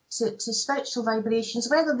in to spiritual vibrations,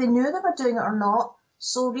 whether they knew they were doing it or not.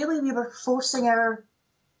 So really we were forcing our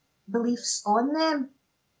beliefs on them.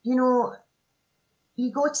 You know,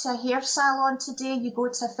 you go to a hair salon today, you go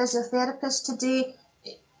to a physiotherapist today,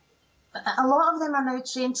 a lot of them are now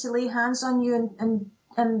trained to lay hands on you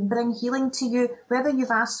and bring healing to you, whether you've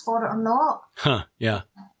asked for it or not. Huh, yeah.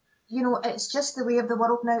 You know, it's just the way of the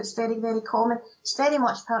world now. It's very, very common. It's very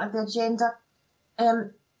much part of the agenda.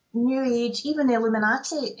 New Age, even the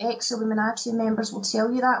Illuminati, ex-Illuminati members will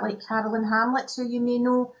tell you that, like Carolyn Hamlet, who you may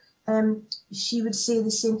know, she would say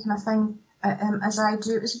the same kind of thing as I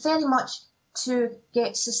do. It was very much to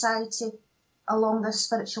get society along this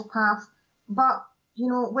spiritual path. But, you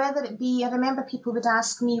know, whether it be, I remember people would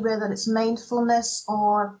ask me whether it's mindfulness,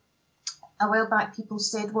 or a while back people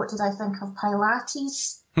said, what did I think of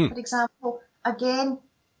Pilates, for example. Again,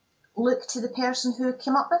 look to the person who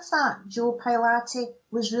came up with that. Joe Pilate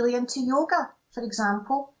was really into yoga, for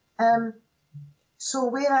example. So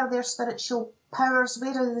where are their spiritual powers?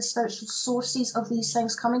 Where are the spiritual sources of these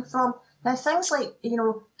things coming from? Now, things like, you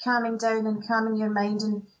know, calming down and calming your mind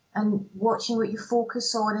and watching what you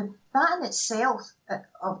focus on, and that in itself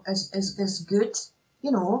is good,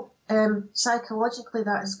 you know. Psychologically,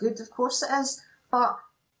 that is good, of course it is. But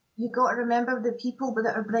you've got to remember the people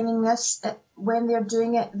that are bringing this, when they're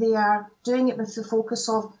doing it, they are doing it with the focus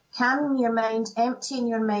of calming your mind, emptying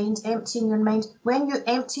your mind, emptying your mind. When you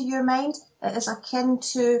empty your mind, it is akin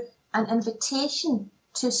to an invitation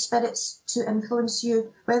to spirits to influence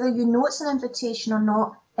you. Whether you know it's an invitation or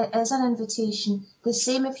not, it is an invitation. The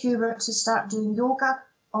same if you were to start doing yoga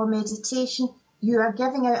or meditation, you are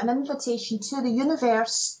giving out an invitation to the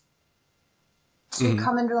universe to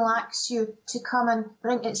come and relax you, to come and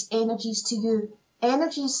bring its energies to you.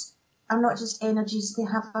 Energies are not just energies, they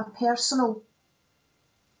have a personal,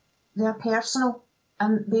 they're personal,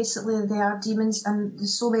 and basically they are demons, and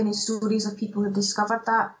there's so many stories of people who've discovered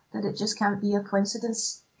that it just can't be a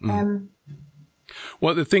coincidence.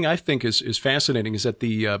 Well, the thing I think is fascinating is that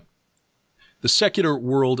the secular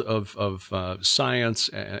world of science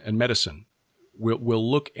and medicine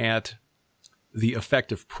will look at the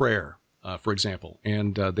effect of prayer, for example,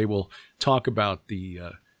 and they will talk about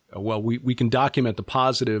we can document the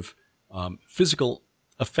positive physical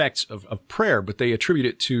effects of prayer, but they attribute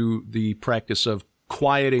it to the practice of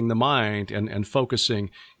quieting the mind and focusing,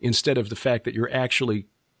 instead of the fact that you're actually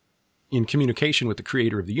in communication with the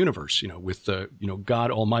creator of the universe, with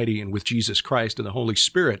God Almighty and with Jesus Christ and the Holy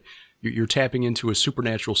Spirit. You're tapping into a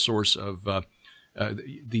supernatural source of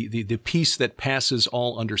the peace that passes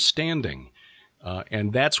all understanding.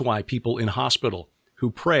 And that's why people in hospital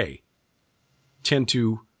who pray tend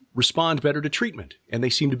to respond better to treatment, and they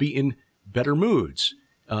seem to be in better moods.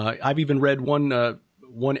 I've even read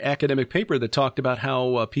one academic paper that talked about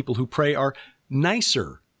how people who pray are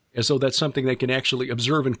nicer, as though that's something they can actually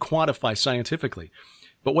observe and quantify scientifically.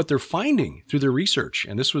 But what they're finding through their research,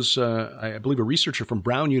 and this was, I believe, a researcher from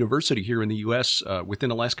Brown University here in the U.S. Within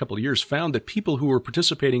the last couple of years, found that people who were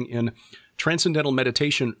participating in transcendental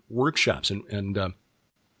meditation workshops and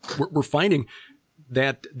were finding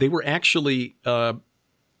that they were actually,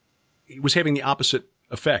 it was having the opposite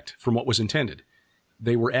effect from what was intended.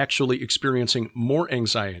 They were actually experiencing more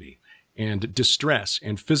anxiety and distress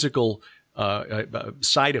and physical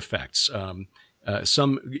side effects,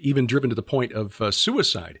 some even driven to the point of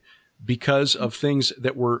suicide, because of things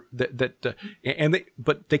that were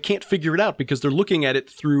but they can't figure it out because they're looking at it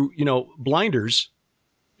through blinders,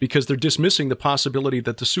 because they're dismissing the possibility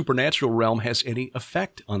that the supernatural realm has any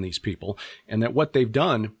effect on these people, and that what they've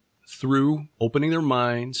done through opening their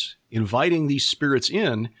minds, inviting these spirits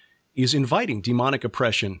in, is inviting demonic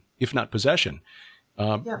oppression, if not possession.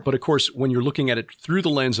 But of course, when you're looking at it through the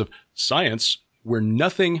lens of science, where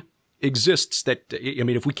nothing exists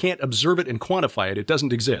if we can't observe it and quantify it, it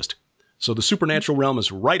doesn't exist. So the supernatural realm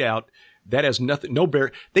is right out. That has nothing,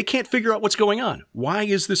 they can't figure out what's going on. Why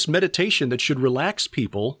is this meditation that should relax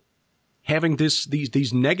people having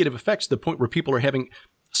these negative effects to the point where people are having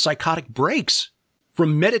psychotic breaks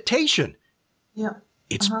from meditation. Yeah.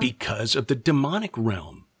 It's because of the demonic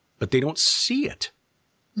realm, but they don't see it.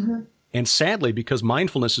 And sadly, because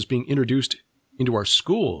mindfulness is being introduced into our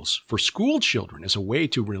schools for school children as a way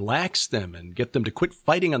to relax them and get them to quit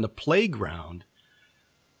fighting on the playground,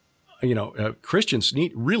 Christians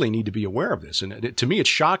really need to be aware of this. And to me, it's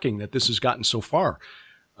shocking that this has gotten so far.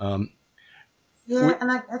 Again,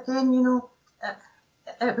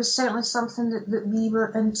 it was certainly something that we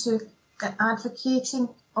were into, advocating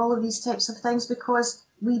all of these types of things, because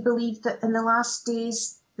we believe that in the last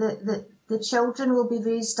days the children will be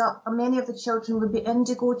raised up, and many of the children will be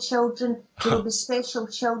indigo children, there will be special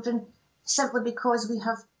children, simply because we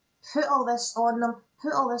have put all this on them,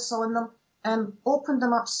 opened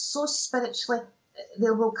them up so spiritually, they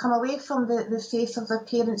will come away from the faith of their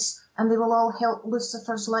parents, and they will all help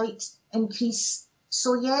Lucifer's light increase.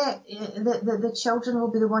 So the children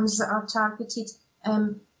will be the ones that are targeted.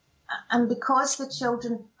 And because the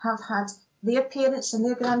children have had their parents and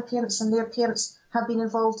their grandparents and their parents have been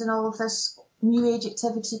involved in all of this New Age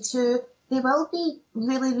activity too, they will be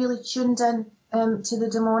really, really tuned in to the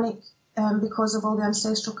demonic because of all the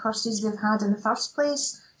ancestral curses they've had in the first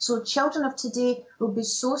place. So children of today will be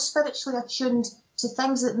so spiritually attuned to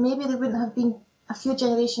things that maybe they wouldn't have been a few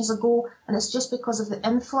generations ago, and it's just because of the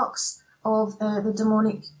influx of the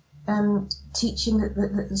demonic teaching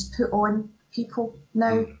that is put on people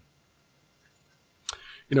now.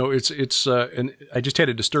 And I just had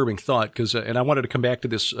a disturbing thought and I wanted to come back to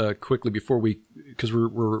this quickly because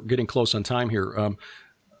we're getting close on time here,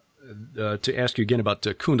 to ask you again about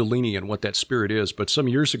Kundalini and what that spirit is. But some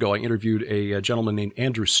years ago, I interviewed a gentleman named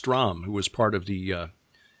Andrew Strom, who was part of the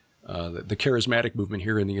charismatic movement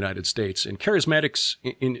here in the United States. And charismatics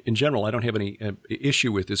in general, I don't have any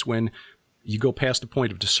issue with, is when you go past the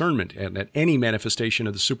point of discernment and that any manifestation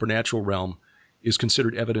of the supernatural realm is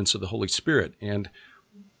considered evidence of the Holy Spirit. And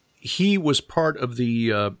he was part of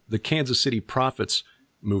the Kansas City Prophets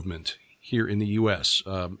movement here in the U.S.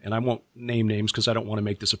 And I won't name names because I don't want to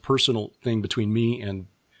make this a personal thing between me and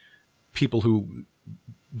people who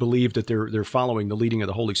believe that they're following the leading of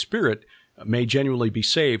the Holy Spirit, may genuinely be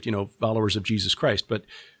saved, followers of Jesus Christ. But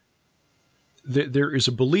there is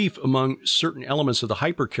a belief among certain elements of the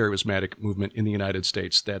hyper-charismatic movement in the United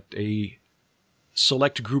States that a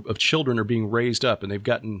select group of children are being raised up, and they've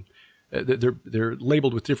gotten they're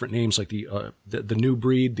labeled with different names, like the new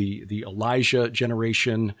breed, the Elijah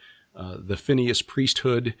generation, the Phineas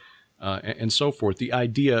priesthood, and so forth. The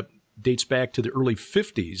idea dates back to the early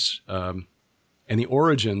 50s and the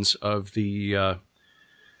origins of the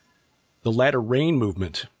latter rain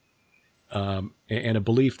movement, and a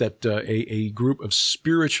belief that a group of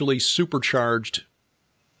spiritually supercharged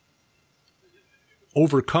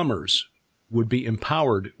overcomers would be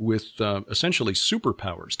empowered with essentially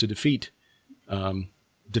superpowers to defeat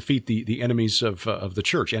the enemies of the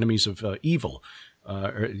church, enemies of evil,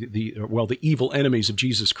 the evil enemies of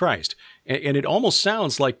Jesus Christ. And it almost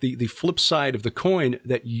sounds like the flip side of the coin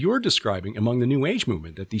that you're describing among the New Age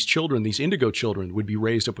movement, that these children, these indigo children, would be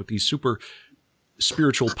raised up with these super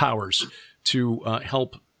spiritual powers to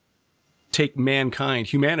help take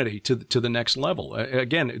humanity to the next level.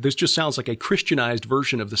 Again, this just sounds like a Christianized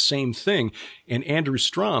version of the same thing. And Andrew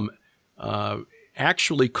Strom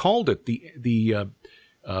actually called it the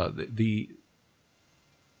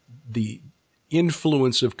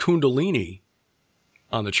influence of Kundalini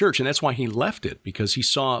on the church, and that's why he left it, because he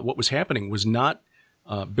saw what was happening was not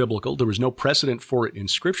biblical. There was no precedent for it in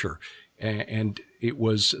Scripture, and it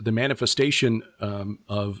was the manifestation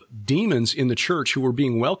of demons in the church who were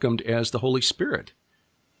being welcomed as the Holy Spirit.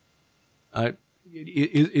 Am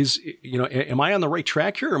I on the right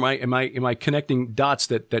track here? Or am I connecting dots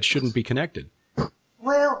that shouldn't be connected?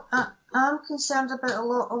 Well, I'm concerned about a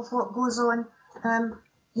lot of what goes on.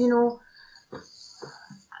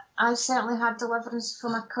 I certainly had deliverance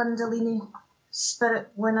from a Kundalini spirit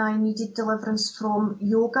when I needed deliverance from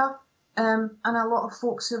yoga. And a lot of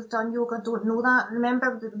folks who have done yoga don't know that.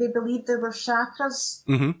 Remember, they believed there were chakras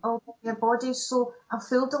all in your body, so a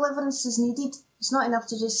full deliverance is needed. It's not enough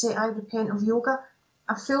to just say, I repent of yoga.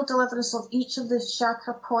 A full deliverance of each of the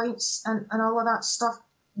chakra points and all of that stuff,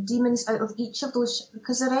 demons out of each of those,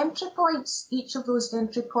 because they're entry points. Each of those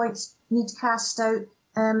entry points need cast out.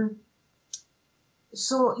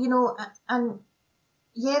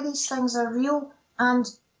 These things are real, and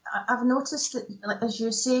I've noticed that, like, as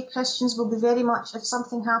you say, Christians will be very much, if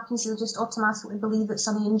something happens, they'll just automatically believe it's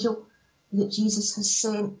an angel that Jesus has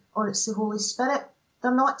sent, or it's the Holy Spirit.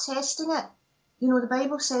 They're not testing it. The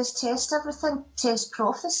Bible says test everything, test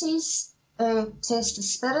prophecies. test the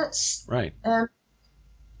spirits. Right.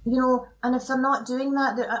 You know, and if they're not doing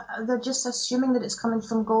that, they're just assuming that it's coming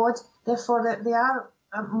from God. Therefore, they are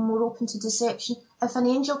more open to deception. If an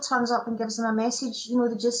angel turns up and gives them a message, you know,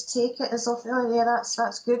 they just take it as if, oh yeah,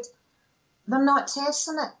 that's good. They're not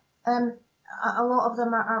testing it. A lot of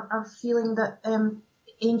them are feeling that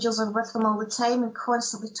angels are with them all the time and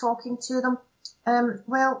constantly talking to them.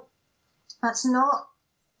 Well, that's not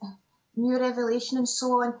new revelation and so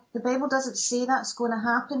on. The Bible doesn't say that's going to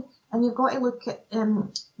happen, and you've got to look at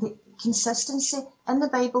the consistency. In the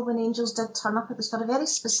Bible, when angels did turn up, it was for a very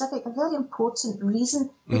specific, a very important reason.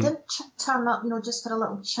 They didn't turn up, you know, just for a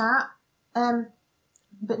little chat.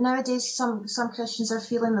 But nowadays, some Christians are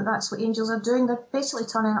feeling that that's what angels are doing. They're basically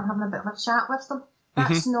turning up, having a bit of a chat with them.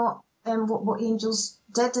 That's not what angels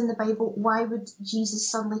did in the Bible. Why would Jesus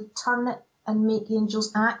suddenly turn it and make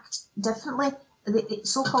angels act differently? The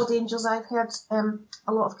so-called angels I've heard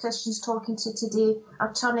a lot of Christians talking to today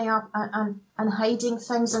are turning up and hiding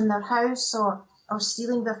things in their house or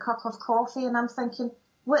stealing their cup of coffee. And I'm thinking,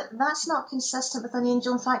 what? That's not consistent with an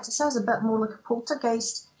angel. In fact, it sounds a bit more like a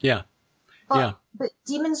poltergeist. Yeah. But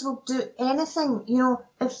demons will do anything. You know,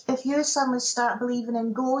 if you suddenly start believing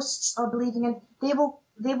in ghosts or believing in, they will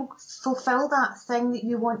fulfill that thing that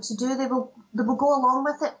you want to do. They will go along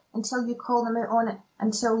with it until you call them out on it,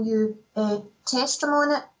 until you test them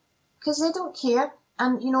on it, because they don't care.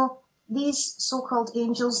 And you know, these so-called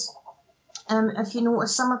angels, if you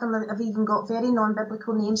notice, some of them have even got very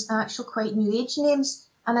non-biblical names, actual quite New Age names.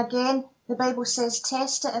 And again, the Bible says,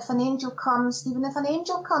 test it. If an angel comes, even if an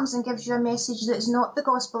angel comes and gives you a message that is not the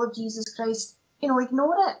gospel of Jesus Christ, you know,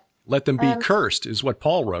 ignore it. Let them be cursed, is what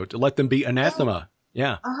Paul wrote. Let them be anathema.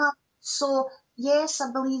 Yeah. So, yes,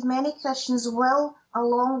 I believe many Christians will,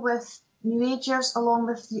 along with New Agers, along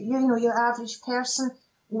with, you know, your average person,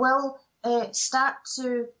 will start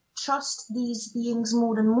to trust these beings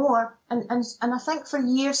more and more. And I think for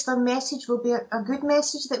years their message will be a good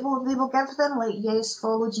message that they will give them, like, yes,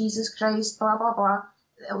 follow Jesus Christ, blah, blah, blah.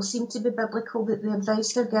 It will seem to be biblical, that the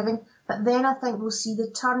advice they're giving. But then I think we'll see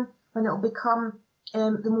the turn when it will become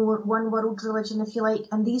the more one world religion, if you like.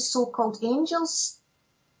 And these so-called angels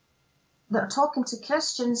that are talking to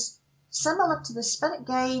Christians, similar to the spirit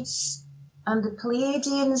guides and the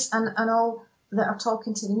Pleiadians and all that are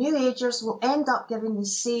talking to the New Agers, will end up giving the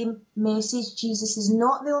same message. Jesus is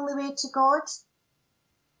not the only way to God,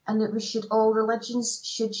 and that all religions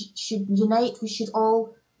should unite. We should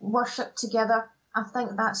all worship together. I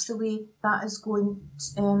think that's the way that is going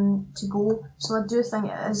to go. So I do think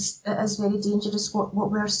it is very dangerous what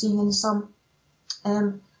we're seeing in some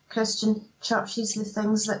Christian churches, the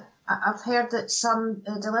things that I've heard that some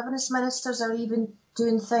deliverance ministers are even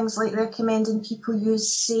doing things like recommending people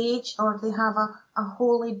use sage, or they have a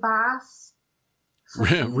holy bath.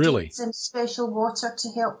 Really? In special water to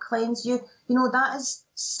help cleanse you. You know, that is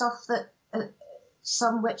stuff that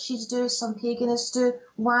some witches do, some paganists do.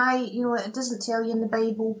 Why? You know, it doesn't tell you in the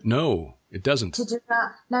Bible. No, it doesn't. To do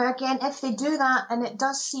that. Now, again, if they do that and it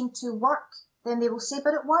does seem to work, then they will say,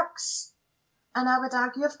 but it works. And I would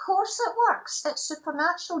argue, of course it works. It's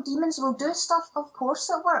supernatural. Demons will do stuff. Of course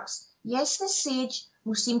it works. Yes, the sage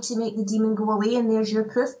will seem to make the demon go away, and there's your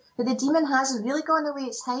proof. But the demon hasn't really gone away.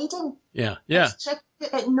 It's hiding. Yeah. It's tricky.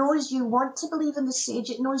 It knows you want to believe in the sage.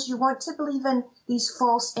 It knows you want to believe in these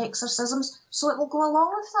false exorcisms. So it will go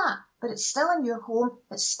along with that. But it's still in your home.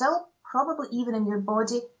 It's still probably even in your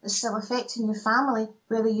body. It's still affecting your family,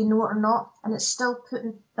 whether you know it or not. And it's still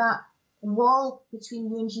putting that wall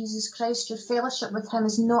between you and Jesus Christ. Your fellowship with him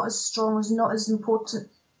is not as strong, is not as important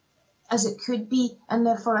as it could be, and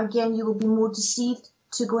therefore again you will be more deceived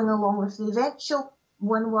to going along with the eventual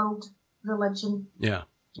one world religion. Yeah,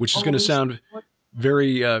 which is going to sound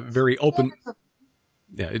very very open.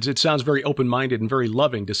 Yeah, it sounds very open-minded and very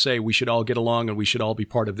loving to say we should all get along and we should all be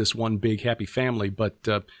part of this one big happy family, but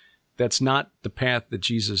that's not the path that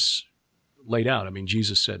Jesus laid out. I mean,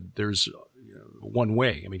 Jesus said there's one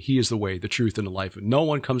way. I mean, he is the way, the truth, and the life. No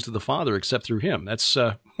one comes to the Father except through him. That's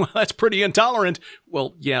well, that's pretty intolerant.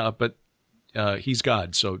 Well, yeah, but he's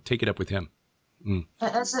God, so take it up with him.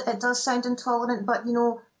 It does sound intolerant, but you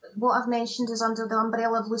know what I've mentioned is under the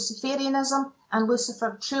umbrella of Luciferianism, and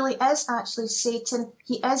Lucifer truly is actually Satan.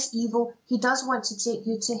 He is evil. He does want to take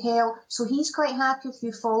you to hell, so he's quite happy if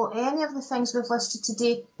you follow any of the things we've listed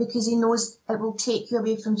today, because he knows it will take you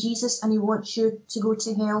away from Jesus, and he wants you to go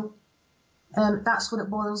to hell. That's what it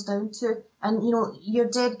boils down to. And, you know, your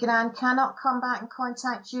dead gran cannot come back and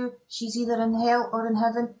contact you. She's either in hell or in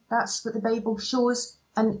heaven. That's what the Bible shows.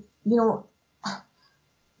 And, you know,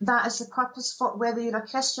 that is the purpose for whether you're a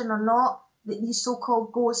Christian or not. these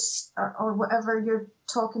so-called ghosts or whatever, you're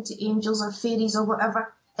talking to angels or fairies or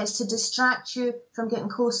whatever. It's to distract you from getting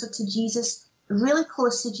closer to Jesus, really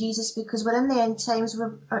close to Jesus, because we're in the end times.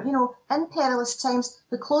 We're, in perilous times.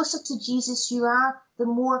 The closer to Jesus you are, the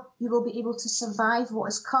more you will be able to survive what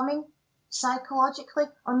is coming psychologically,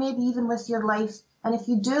 or maybe even with your life. And if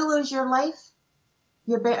you do lose your life,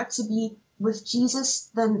 you're better to be with Jesus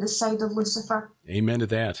than the side of Lucifer. Amen to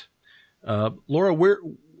that. Laura, where,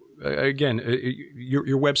 again,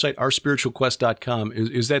 your website, ourspiritualquest.com,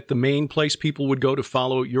 is that the main place people would go to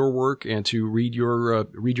follow your work and to read your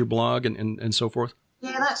blog and so forth?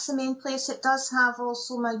 Yeah, that's the main place. It does have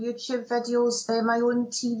also my YouTube videos, my own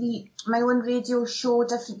TV, my own radio show,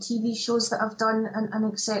 different TV shows that I've done,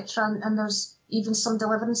 and etc. And there's even some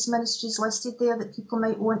deliverance ministries listed there that people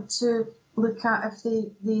might want to look at if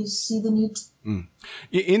they see the need.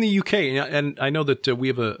 In the UK, and I know that we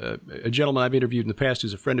have a gentleman I've interviewed in the past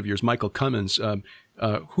who's a friend of yours, Michael Cummins.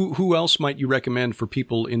 Who else might you recommend for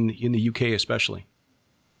people in the UK especially?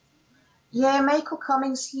 Yeah, Michael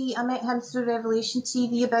Cummings, I met him through Revelation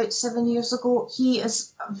TV about 7 years ago. He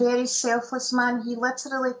is a very selfless man. He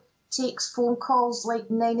literally takes phone calls like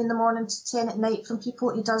 9 in the morning to 10 at night from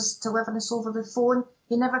people. He does deliverance over the phone.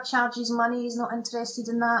 He never charges money. He's not interested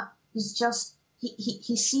in that. He's just,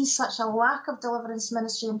 he sees such a lack of deliverance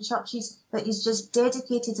ministry in churches that he's just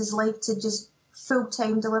dedicated his life to just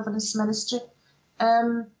full-time deliverance ministry.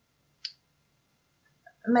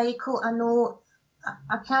 Michael, I know,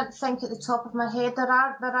 I can't think at the top of my head. There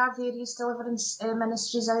are various deliverance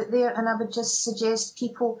ministries out there, and I would just suggest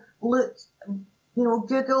people look,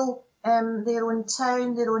 Google their own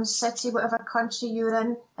town, their own city, whatever country you're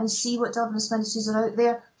in, and see what deliverance ministries are out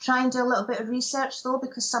there. Try and do a little bit of research though,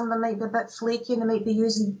 because some of them might be a bit flaky and they might be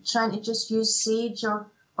trying to just use sage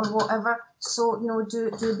or whatever. So,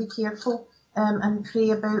 do be careful and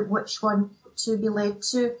pray about which one to be led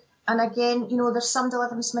to. And again, there's some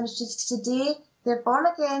deliverance ministries today. They're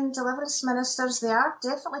born-again deliverance ministers. They are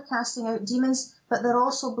definitely casting out demons, but they're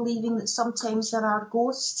also believing that sometimes there are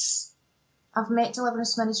ghosts. I've met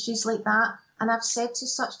deliverance ministries like that, and I've said to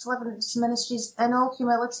such deliverance ministries, in all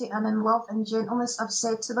humility and in love and gentleness, I've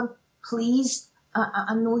said to them, please,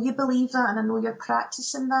 I know you believe that, and I know you're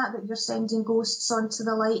practicing that you're sending ghosts onto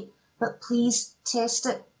the light, but please test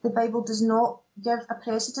it. The Bible does not give a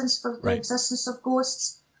precedence for the existence of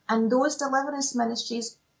ghosts. And those deliverance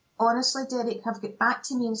ministries, honestly, Derek, have got back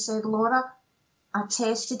to me and said, Laura, I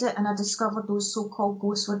tested it and I discovered those so-called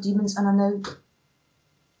ghosts were demons, and I now...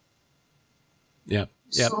 Yeah.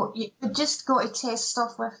 So you just got to test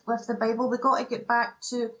stuff with the Bible. We've got to get back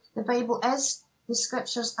to the Bible is, the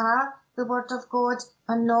scriptures are the word of God,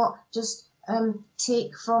 and not just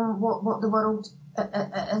take from what the world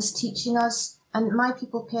is teaching us. And my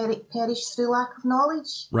people perish through lack of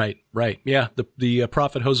knowledge. Right. Yeah, the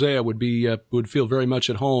prophet Hosea would feel very much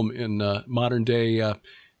at home in modern day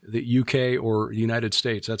the UK or the United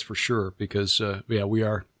States. That's for sure, because we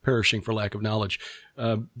are perishing for lack of knowledge.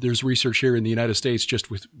 There's research here in the United States just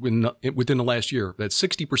within the last year that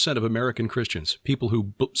 60% of American Christians, people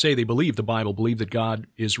who say they believe the Bible, believe that God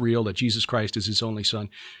is real, that Jesus Christ is his only son,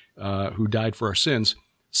 who died for our sins,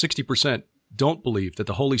 60% don't believe that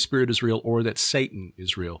the Holy Spirit is real or that Satan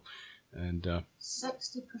is real. And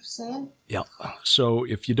 60%? Yeah. So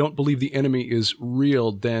if you don't believe the enemy is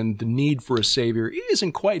real, then the need for a savior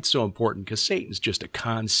isn't quite so important, because Satan's just a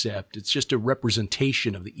concept. It's just a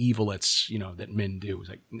representation of the evil that men do. It's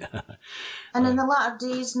like, and in the latter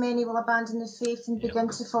days, many will abandon the faith and begin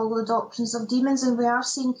to follow the doctrines of demons. And we are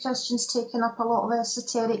seeing Christians taking up a lot of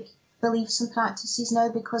esoteric beliefs and practices now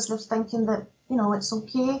because they're thinking that, it's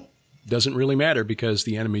okay. Doesn't really matter, because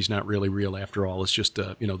the enemy's not really real after all. It's just,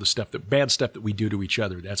 the bad stuff that we do to each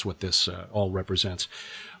other. That's what this all represents.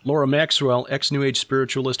 Laura Maxwell, ex-New Age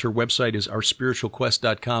spiritualist. Her website is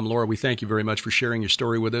ourspiritualquest.com. Laura, we thank you very much for sharing your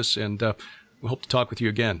story with us, and we hope to talk with you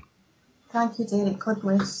again. Thank you, Derek. God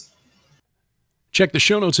bless. Check the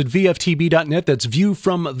show notes at VFTB.net. That's View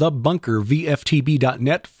from the Bunker,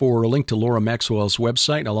 VFTB.net, for a link to Laura Maxwell's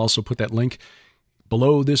website. I'll also put that link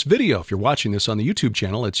below this video. If you're watching this on the YouTube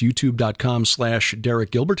channel, it's youtube.com/Derek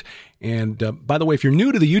Gilbert. And by the way, if you're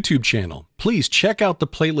new to the YouTube channel, please check out the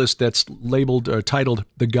playlist that's titled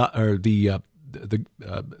The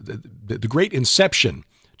Great Inception.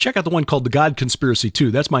 Check out the one called The God Conspiracy 2.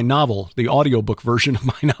 That's my novel, the audiobook version of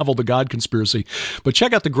my novel, The God Conspiracy. But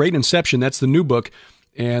check out The Great Inception. That's the new book.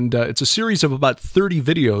 And it's a series of about 30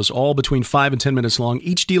 videos, all between 5 and 10 minutes long,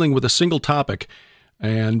 each dealing with a single topic,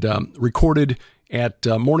 and recorded at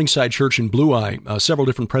Morningside Church in Blue Eye, several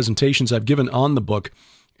different presentations I've given on the book.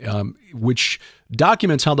 which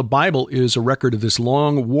documents how the Bible is a record of this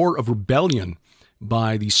long war of rebellion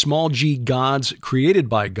by the small g gods created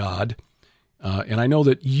by God. And I know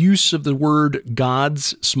that use of the word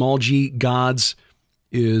gods, small g gods,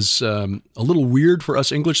 is a little weird for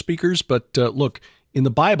us English speakers, but look, in the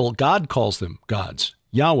Bible, God calls them gods.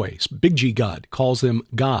 Yahweh, big G God, calls them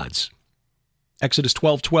gods. Exodus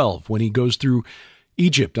 12:12, when he goes through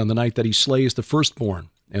Egypt on the night that he slays the firstborn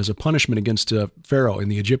as a punishment against Pharaoh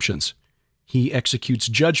and the Egyptians, he executes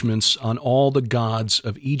judgments on all the gods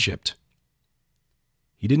of Egypt.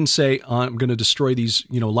 He didn't say, I'm going to destroy these,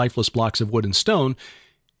 lifeless blocks of wood and stone.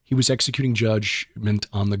 He was executing judgment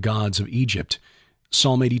on the gods of Egypt.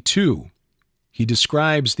 Psalm 82, he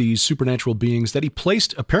describes these supernatural beings that he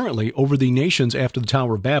placed apparently over the nations after the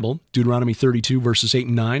Tower of Babel. Deuteronomy 32, verses 8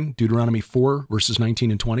 and 9, Deuteronomy 4, verses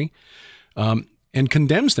 19 and 20, and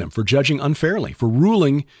condemns them for judging unfairly, for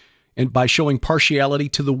ruling and by showing partiality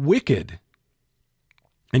to the wicked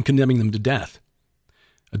and condemning them to death.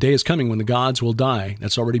 A day is coming when the gods will die.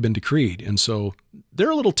 That's already been decreed. And so they're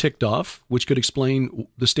a little ticked off, which could explain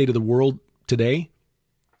the state of the world today,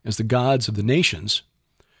 as the gods of the nations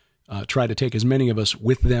try to take as many of us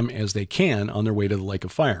with them as they can on their way to the lake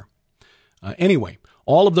of fire. Anyway,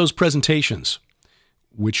 all of those presentations,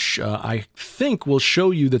 which I think will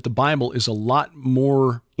show you that the Bible is a lot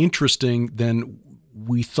more interesting than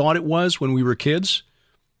we thought it was when we were kids.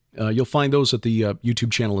 You'll find those at the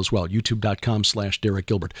YouTube channel as well, youtube.com/Derek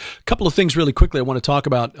Gilbert. A couple of things really quickly I want to talk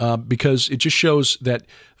about because it just shows that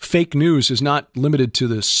fake news is not limited to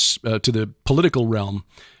this to the political realm.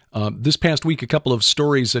 This past week, a couple of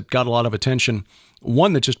stories that got a lot of attention.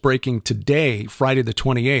 One that's just breaking today, Friday the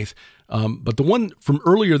 28th, but the one from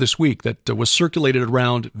earlier this week that was circulated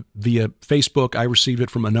around via Facebook, I received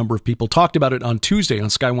it from a number of people, talked about it on Tuesday on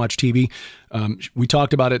SkyWatchTV. We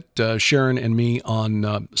talked about it, Sharon and me,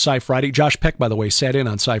 on Sci Friday. Josh Peck, by the way, sat in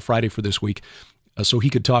on Sci Friday for this week so he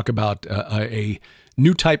could talk about a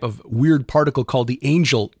new type of weird particle called the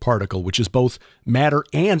angel particle, which is both matter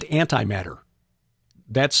and antimatter.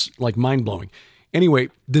 That's like mind-blowing. Anyway,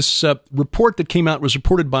 this report that came out was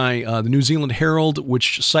reported by the New Zealand Herald,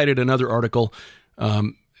 which cited another article.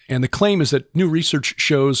 And the claim is that new research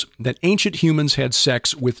shows that ancient humans had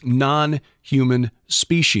sex with non-human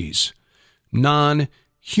species.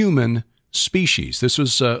 Non-human species. This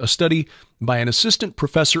was a study by an assistant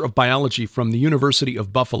professor of biology from the University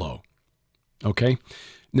of Buffalo. Okay?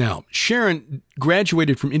 Now, Sharon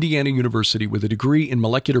graduated from Indiana University with a degree in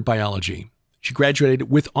molecular biology. She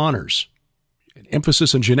graduated with honors, an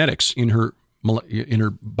emphasis on genetics in her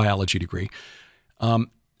biology degree.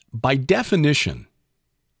 By definition,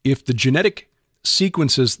 if the genetic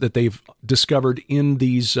sequences that they've discovered in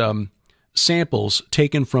these samples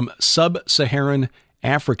taken from sub-Saharan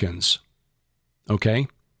Africans, okay,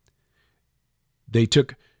 they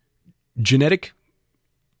took genetic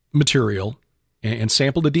material and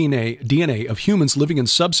sampled the DNA of humans living in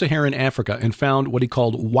sub-Saharan Africa and found what he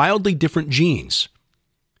called wildly different genes.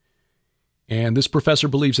 And this professor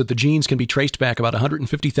believes that the genes can be traced back about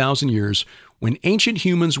 150,000 years when ancient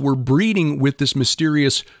humans were breeding with this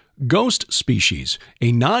mysterious ghost species,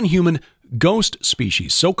 a non-human ghost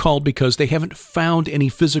species, so called because they haven't found any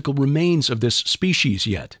physical remains of this species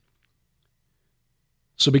yet.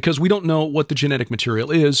 So because we don't know what the genetic material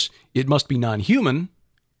is, it must be non-human.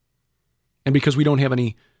 And because we don't have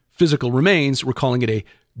any physical remains, we're calling it a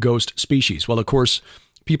ghost species. Well, of course,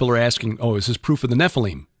 people are asking, is this proof of the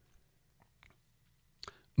Nephilim?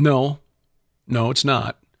 No, it's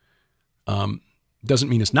not. Doesn't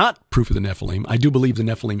mean it's not proof of the Nephilim. I do believe the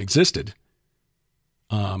Nephilim existed.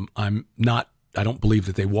 I don't believe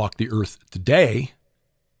that they walked the earth today,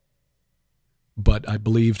 but I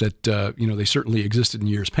believe that, they certainly existed in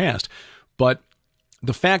years past. But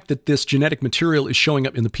the fact that this genetic material is showing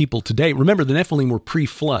up in the people today, remember the Nephilim were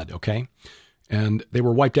pre-flood, okay? And they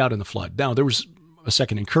were wiped out in the flood. Now, there was a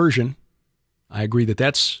second incursion. I agree that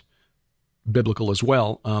that's biblical as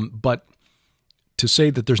well. But to say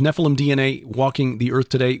that there's Nephilim DNA walking the earth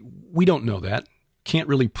today, we don't know that. Can't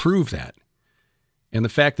really prove that. And the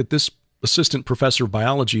fact that this assistant professor of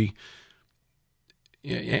biology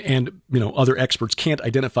and other experts can't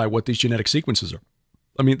identify what these genetic sequences are.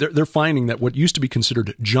 I mean, they're finding that what used to be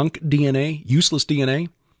considered junk DNA, useless DNA,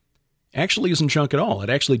 actually isn't junk at all. It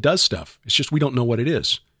actually does stuff. It's just we don't know what it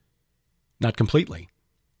is. Not completely.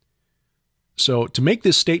 So to make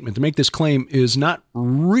this statement, to make this claim, is not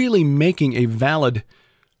really making a valid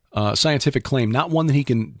scientific claim, not one that he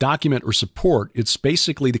can document or support. It's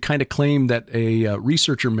basically the kind of claim that a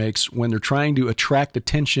researcher makes when they're trying to attract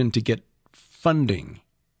attention to get funding.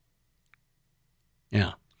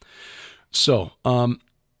 Yeah. So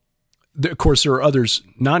of course, there are others,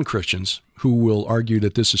 non-Christians, who will argue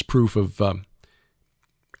that this is proof of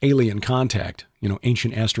alien contact,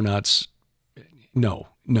 ancient astronauts. No,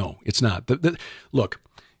 it's not. Look,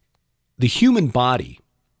 the human body,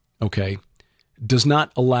 okay,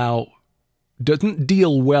 doesn't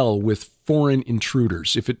deal well with foreign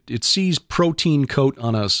intruders. If it sees protein coat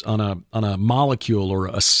on a molecule or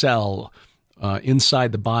a cell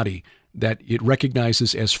inside the body that it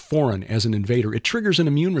recognizes as foreign, as an invader, it triggers an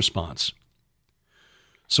immune response.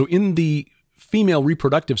 So in the female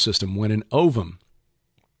reproductive system, when an ovum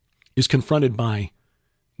is confronted by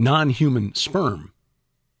non-human sperm,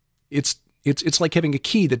 it's like having a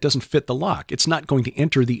key that doesn't fit the lock. It's not going to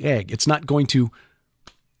enter the egg. It's not going to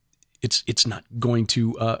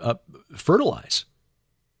fertilize.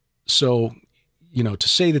 So, to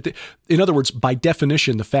say that, in other words, by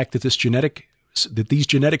definition, the fact that these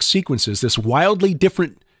genetic sequences, this wildly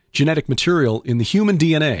different genetic material in the human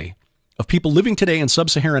DNA of people living today in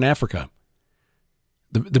sub-Saharan Africa,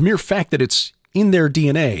 the mere fact that it's in their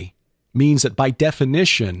DNA means that by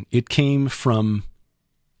definition it came from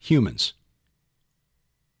humans.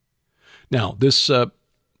 Now, this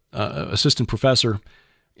assistant professor,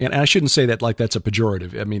 and I shouldn't say that like that's a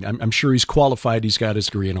pejorative. I mean, I'm sure he's qualified. He's got his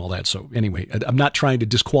degree and all that. So anyway, I'm not trying to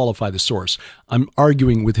disqualify the source. I'm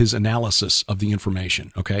arguing with his analysis of the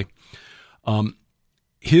information, okay?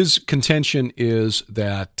 His contention is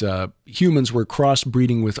that humans were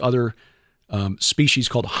crossbreeding with other species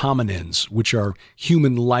called hominins, which are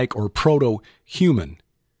human-like or proto-human.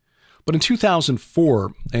 But in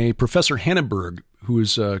 2004, a Professor Henneberg, who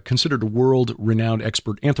is considered a world-renowned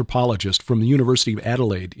expert anthropologist from the University of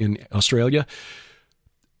Adelaide in Australia,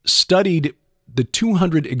 studied the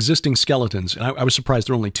 200 existing skeletons, and I was surprised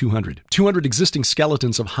there are only 200 existing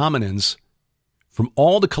skeletons of hominins from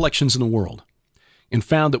all the collections in the world, and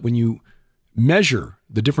found that when you measure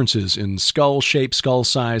the differences in skull shape, skull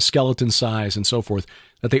size, skeleton size, and so forth,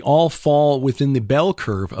 that they all fall within the bell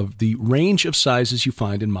curve of the range of sizes you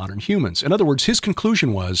find in modern humans. In other words, his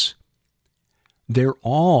conclusion was, they're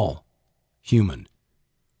all human.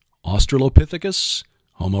 Australopithecus,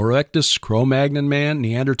 Homo erectus, Cro-Magnon man,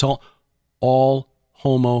 Neanderthal, all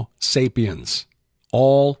Homo sapiens,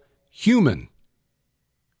 all human,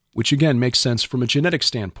 which again makes sense from a genetic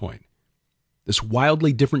standpoint. This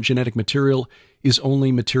wildly different genetic material is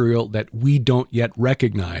only material that we don't yet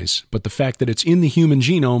recognize, but the fact that it's in the human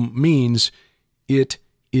genome means it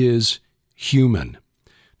is human.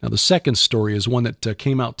 Now, the second story is one that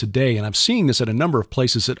came out today, and I'm seeing this at a number of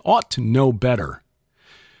places that ought to know better.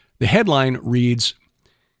 The headline reads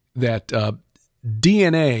that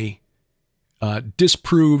DNA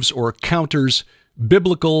disproves or counters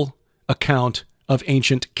biblical account of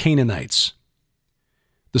ancient Canaanites.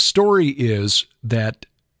 The story is that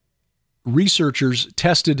researchers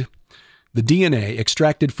tested the DNA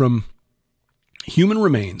extracted from human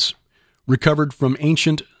remains recovered from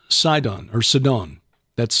ancient Sidon.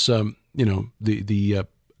 That's, the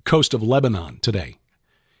coast of Lebanon today.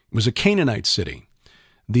 It was a Canaanite city.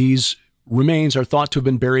 These remains are thought to have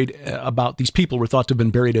been buried these people were thought to have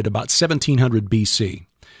been buried at about 1700 BC.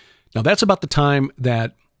 Now, that's about the time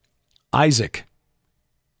that Isaac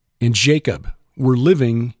and Jacob were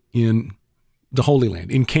living in the Holy Land,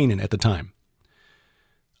 in Canaan at the time.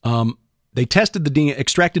 They tested the DNA,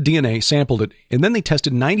 extracted DNA, sampled it, and then they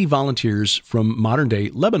tested 90 volunteers from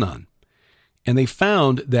modern-day Lebanon. And they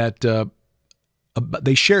found that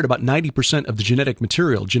they shared about 90% of the genetic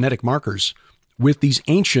material, genetic markers, with these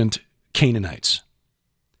ancient Canaanites.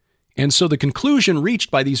 And so the conclusion reached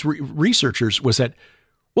by these researchers was that,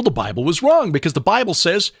 well, the Bible was wrong because the Bible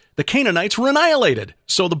says the Canaanites were annihilated.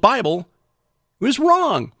 So the Bible was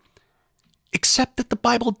wrong. Except that the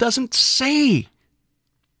Bible doesn't say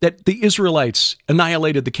that the Israelites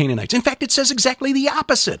annihilated the Canaanites. In fact, it says exactly the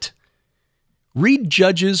opposite. Read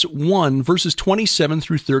Judges 1, verses 27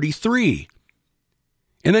 through 33.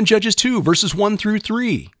 And then Judges 2, verses 1 through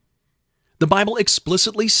 3. The Bible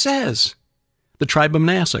explicitly says the tribe of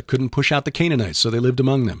Manasseh couldn't push out the Canaanites, so they lived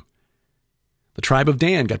among them. The tribe of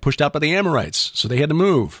Dan got pushed out by the Amorites, so they had to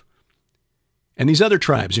move. And these other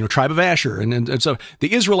tribes, tribe of Asher, and so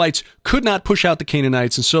the Israelites could not push out the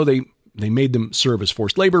Canaanites, and so they made them serve as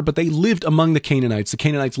forced labor, but they lived among the Canaanites. The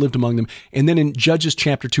Canaanites lived among them. And then in Judges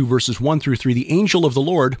chapter 2, verses 1 through 3, the angel of the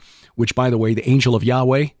Lord, which, by the way, the angel of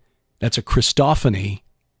Yahweh, that's a Christophany,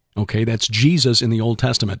 okay, that's Jesus in the Old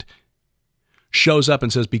Testament, shows up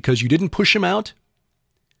and says, because you didn't push them out,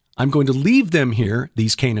 I'm going to leave them here,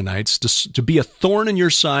 these Canaanites, to be a thorn in your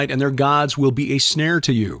side, and their gods will be a snare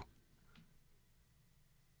to you.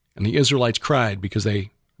 And the Israelites cried because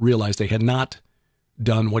they realized they had not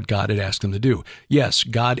done what God had asked them to do. Yes,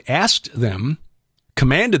 God asked them,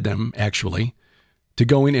 commanded them, actually, to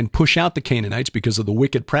go in and push out the Canaanites because of the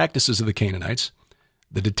wicked practices of the Canaanites,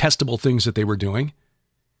 the detestable things that they were doing,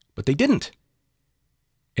 but they didn't.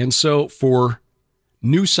 And so for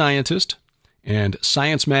New Scientist and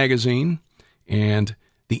Science Magazine and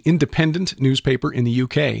the Independent newspaper in the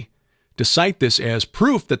UK to cite this as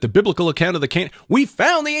proof that the biblical account of the we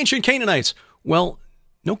found the ancient Canaanites. Well,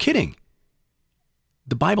 no kidding.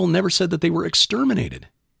 The Bible never said that they were exterminated.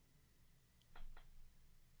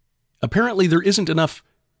 Apparently, there isn't enough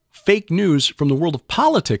fake news from the world of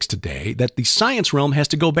politics today that the science realm has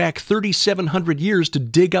to go back 3,700 years to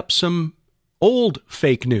dig up some old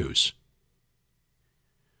fake news.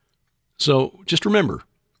 So just remember,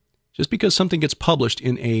 just because something gets published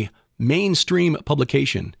in a mainstream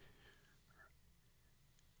publication,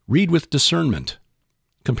 read with discernment.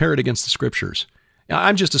 Compare it against the scriptures. Now,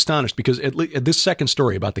 I'm just astonished because this second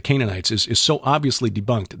story about the Canaanites is so obviously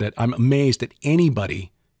debunked that I'm amazed that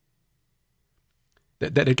anybody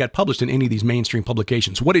that it got published in any of these mainstream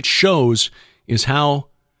publications. What it shows is how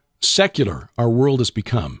secular our world has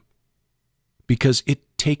become, because it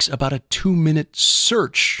takes about a 2-minute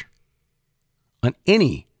search on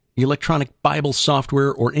any electronic Bible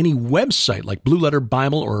software or any website like Blue Letter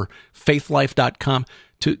Bible or faithlife.com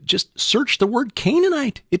to just search the word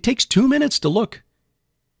Canaanite. It takes 2 minutes to look.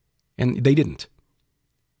 And they didn't.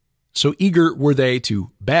 So eager were they to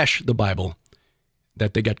bash the Bible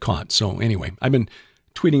that they got caught. So anyway, I've been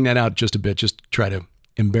tweeting that out just a bit, just to try to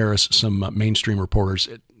embarrass some mainstream reporters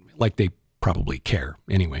like they probably care.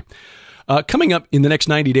 Anyway, coming up in the next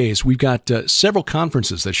 90 days, we've got several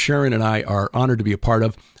conferences that Sharon and I are honored to be a part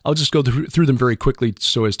of. I'll just go through them very quickly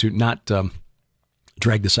so as to not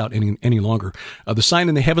drag this out any longer. The Sign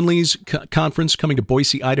in the Heavenlies conference coming to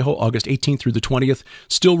Boise, Idaho, August 18th through the 20th.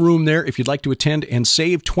 Still room there if you'd like to attend and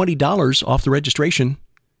save $20 off the registration.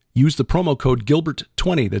 Use the promo code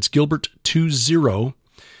Gilbert20. That's Gilbert20.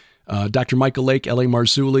 Dr. Michael Lake, L.A.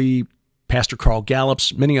 Marzulli, Pastor Carl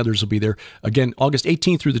Gallups, many others will be there. Again, August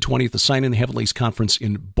 18th through the 20th, the Sign in the Heavenlies conference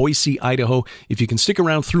in Boise, Idaho. If you can stick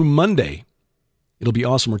around through Monday, it'll be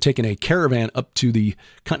awesome. We're taking a caravan up to the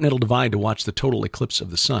Continental Divide to watch the total eclipse of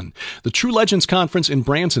the sun. The True Legends Conference in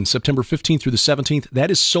Branson, September 15th through the 17th, that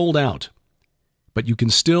is sold out. But you can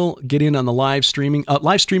still get in on the live streaming.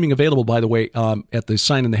 Live streaming available, by the way, at the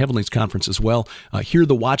Sign in the Heavenlies conference as well.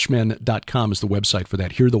 HearTheWatchmen.com is the website for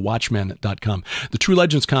that. HearTheWatchmen.com. The True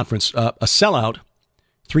Legends Conference, a sellout,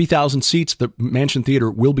 3,000 seats. The Mansion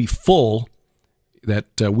Theater will be full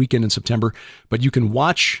that weekend in September. But you can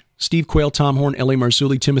watch Steve Quayle, Tom Horn, L.A.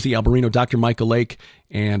 Marzulli, Timothy Alberino, Dr. Michael Lake,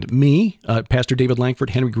 and me, Pastor David Langford,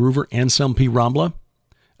 Henry Groover, Anselm P. Rambla.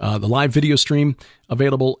 The live video stream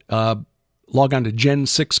available. Log on to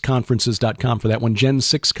gen6conferences.com for that one,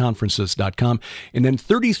 gen6conferences.com. And then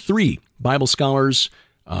 33 Bible scholars,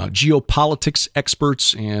 geopolitics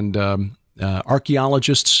experts, and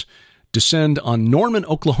archaeologists descend on Norman,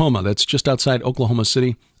 Oklahoma. That's just outside Oklahoma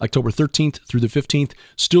City, October 13th through the 15th.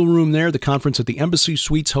 Still room there. The conference at the Embassy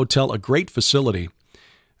Suites Hotel, a great facility.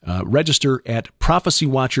 Register at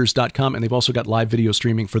prophecywatchers.com, and they've also got live video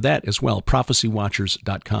streaming for that as well,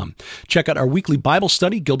 prophecywatchers.com. Check out our weekly Bible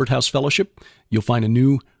study, Gilbert House Fellowship. You'll find a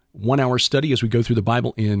new 1-hour study as we go through the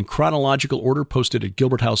Bible in chronological order, posted at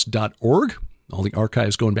gilberthouse.org. All the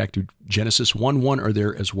archives going back to Genesis 1:1 are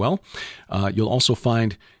there as well. You'll also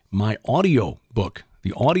find my audio book,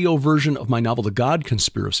 the audio version of my novel, The God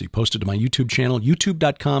Conspiracy, posted to my YouTube channel,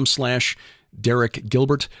 youtube.com/Derek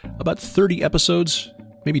Gilbert. About 30 episodes,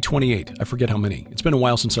 maybe 28. I forget how many. It's been a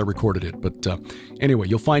while since I recorded it. But anyway,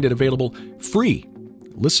 you'll find it available free.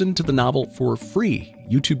 Listen to the novel for free.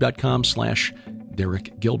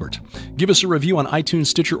 youtube.com/Derek Gilbert. Give us a review on iTunes,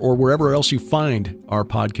 Stitcher, or wherever else you find our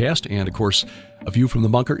podcast. And, of course, A View from the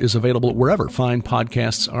Bunker is available wherever fine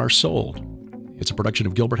podcasts are sold. It's a production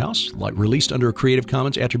of Gilbert House, released under a Creative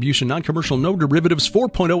Commons Attribution, Non-Commercial, No Derivatives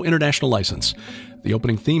 4.0 International License. The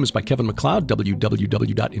opening theme is by Kevin MacLeod,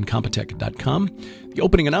 www.incompetech.com. The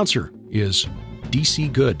opening announcer is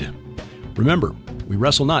DC Good. Remember, we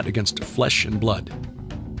wrestle not against flesh and blood.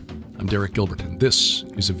 I'm Derek Gilbert, and this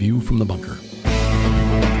is A View from the Bunker.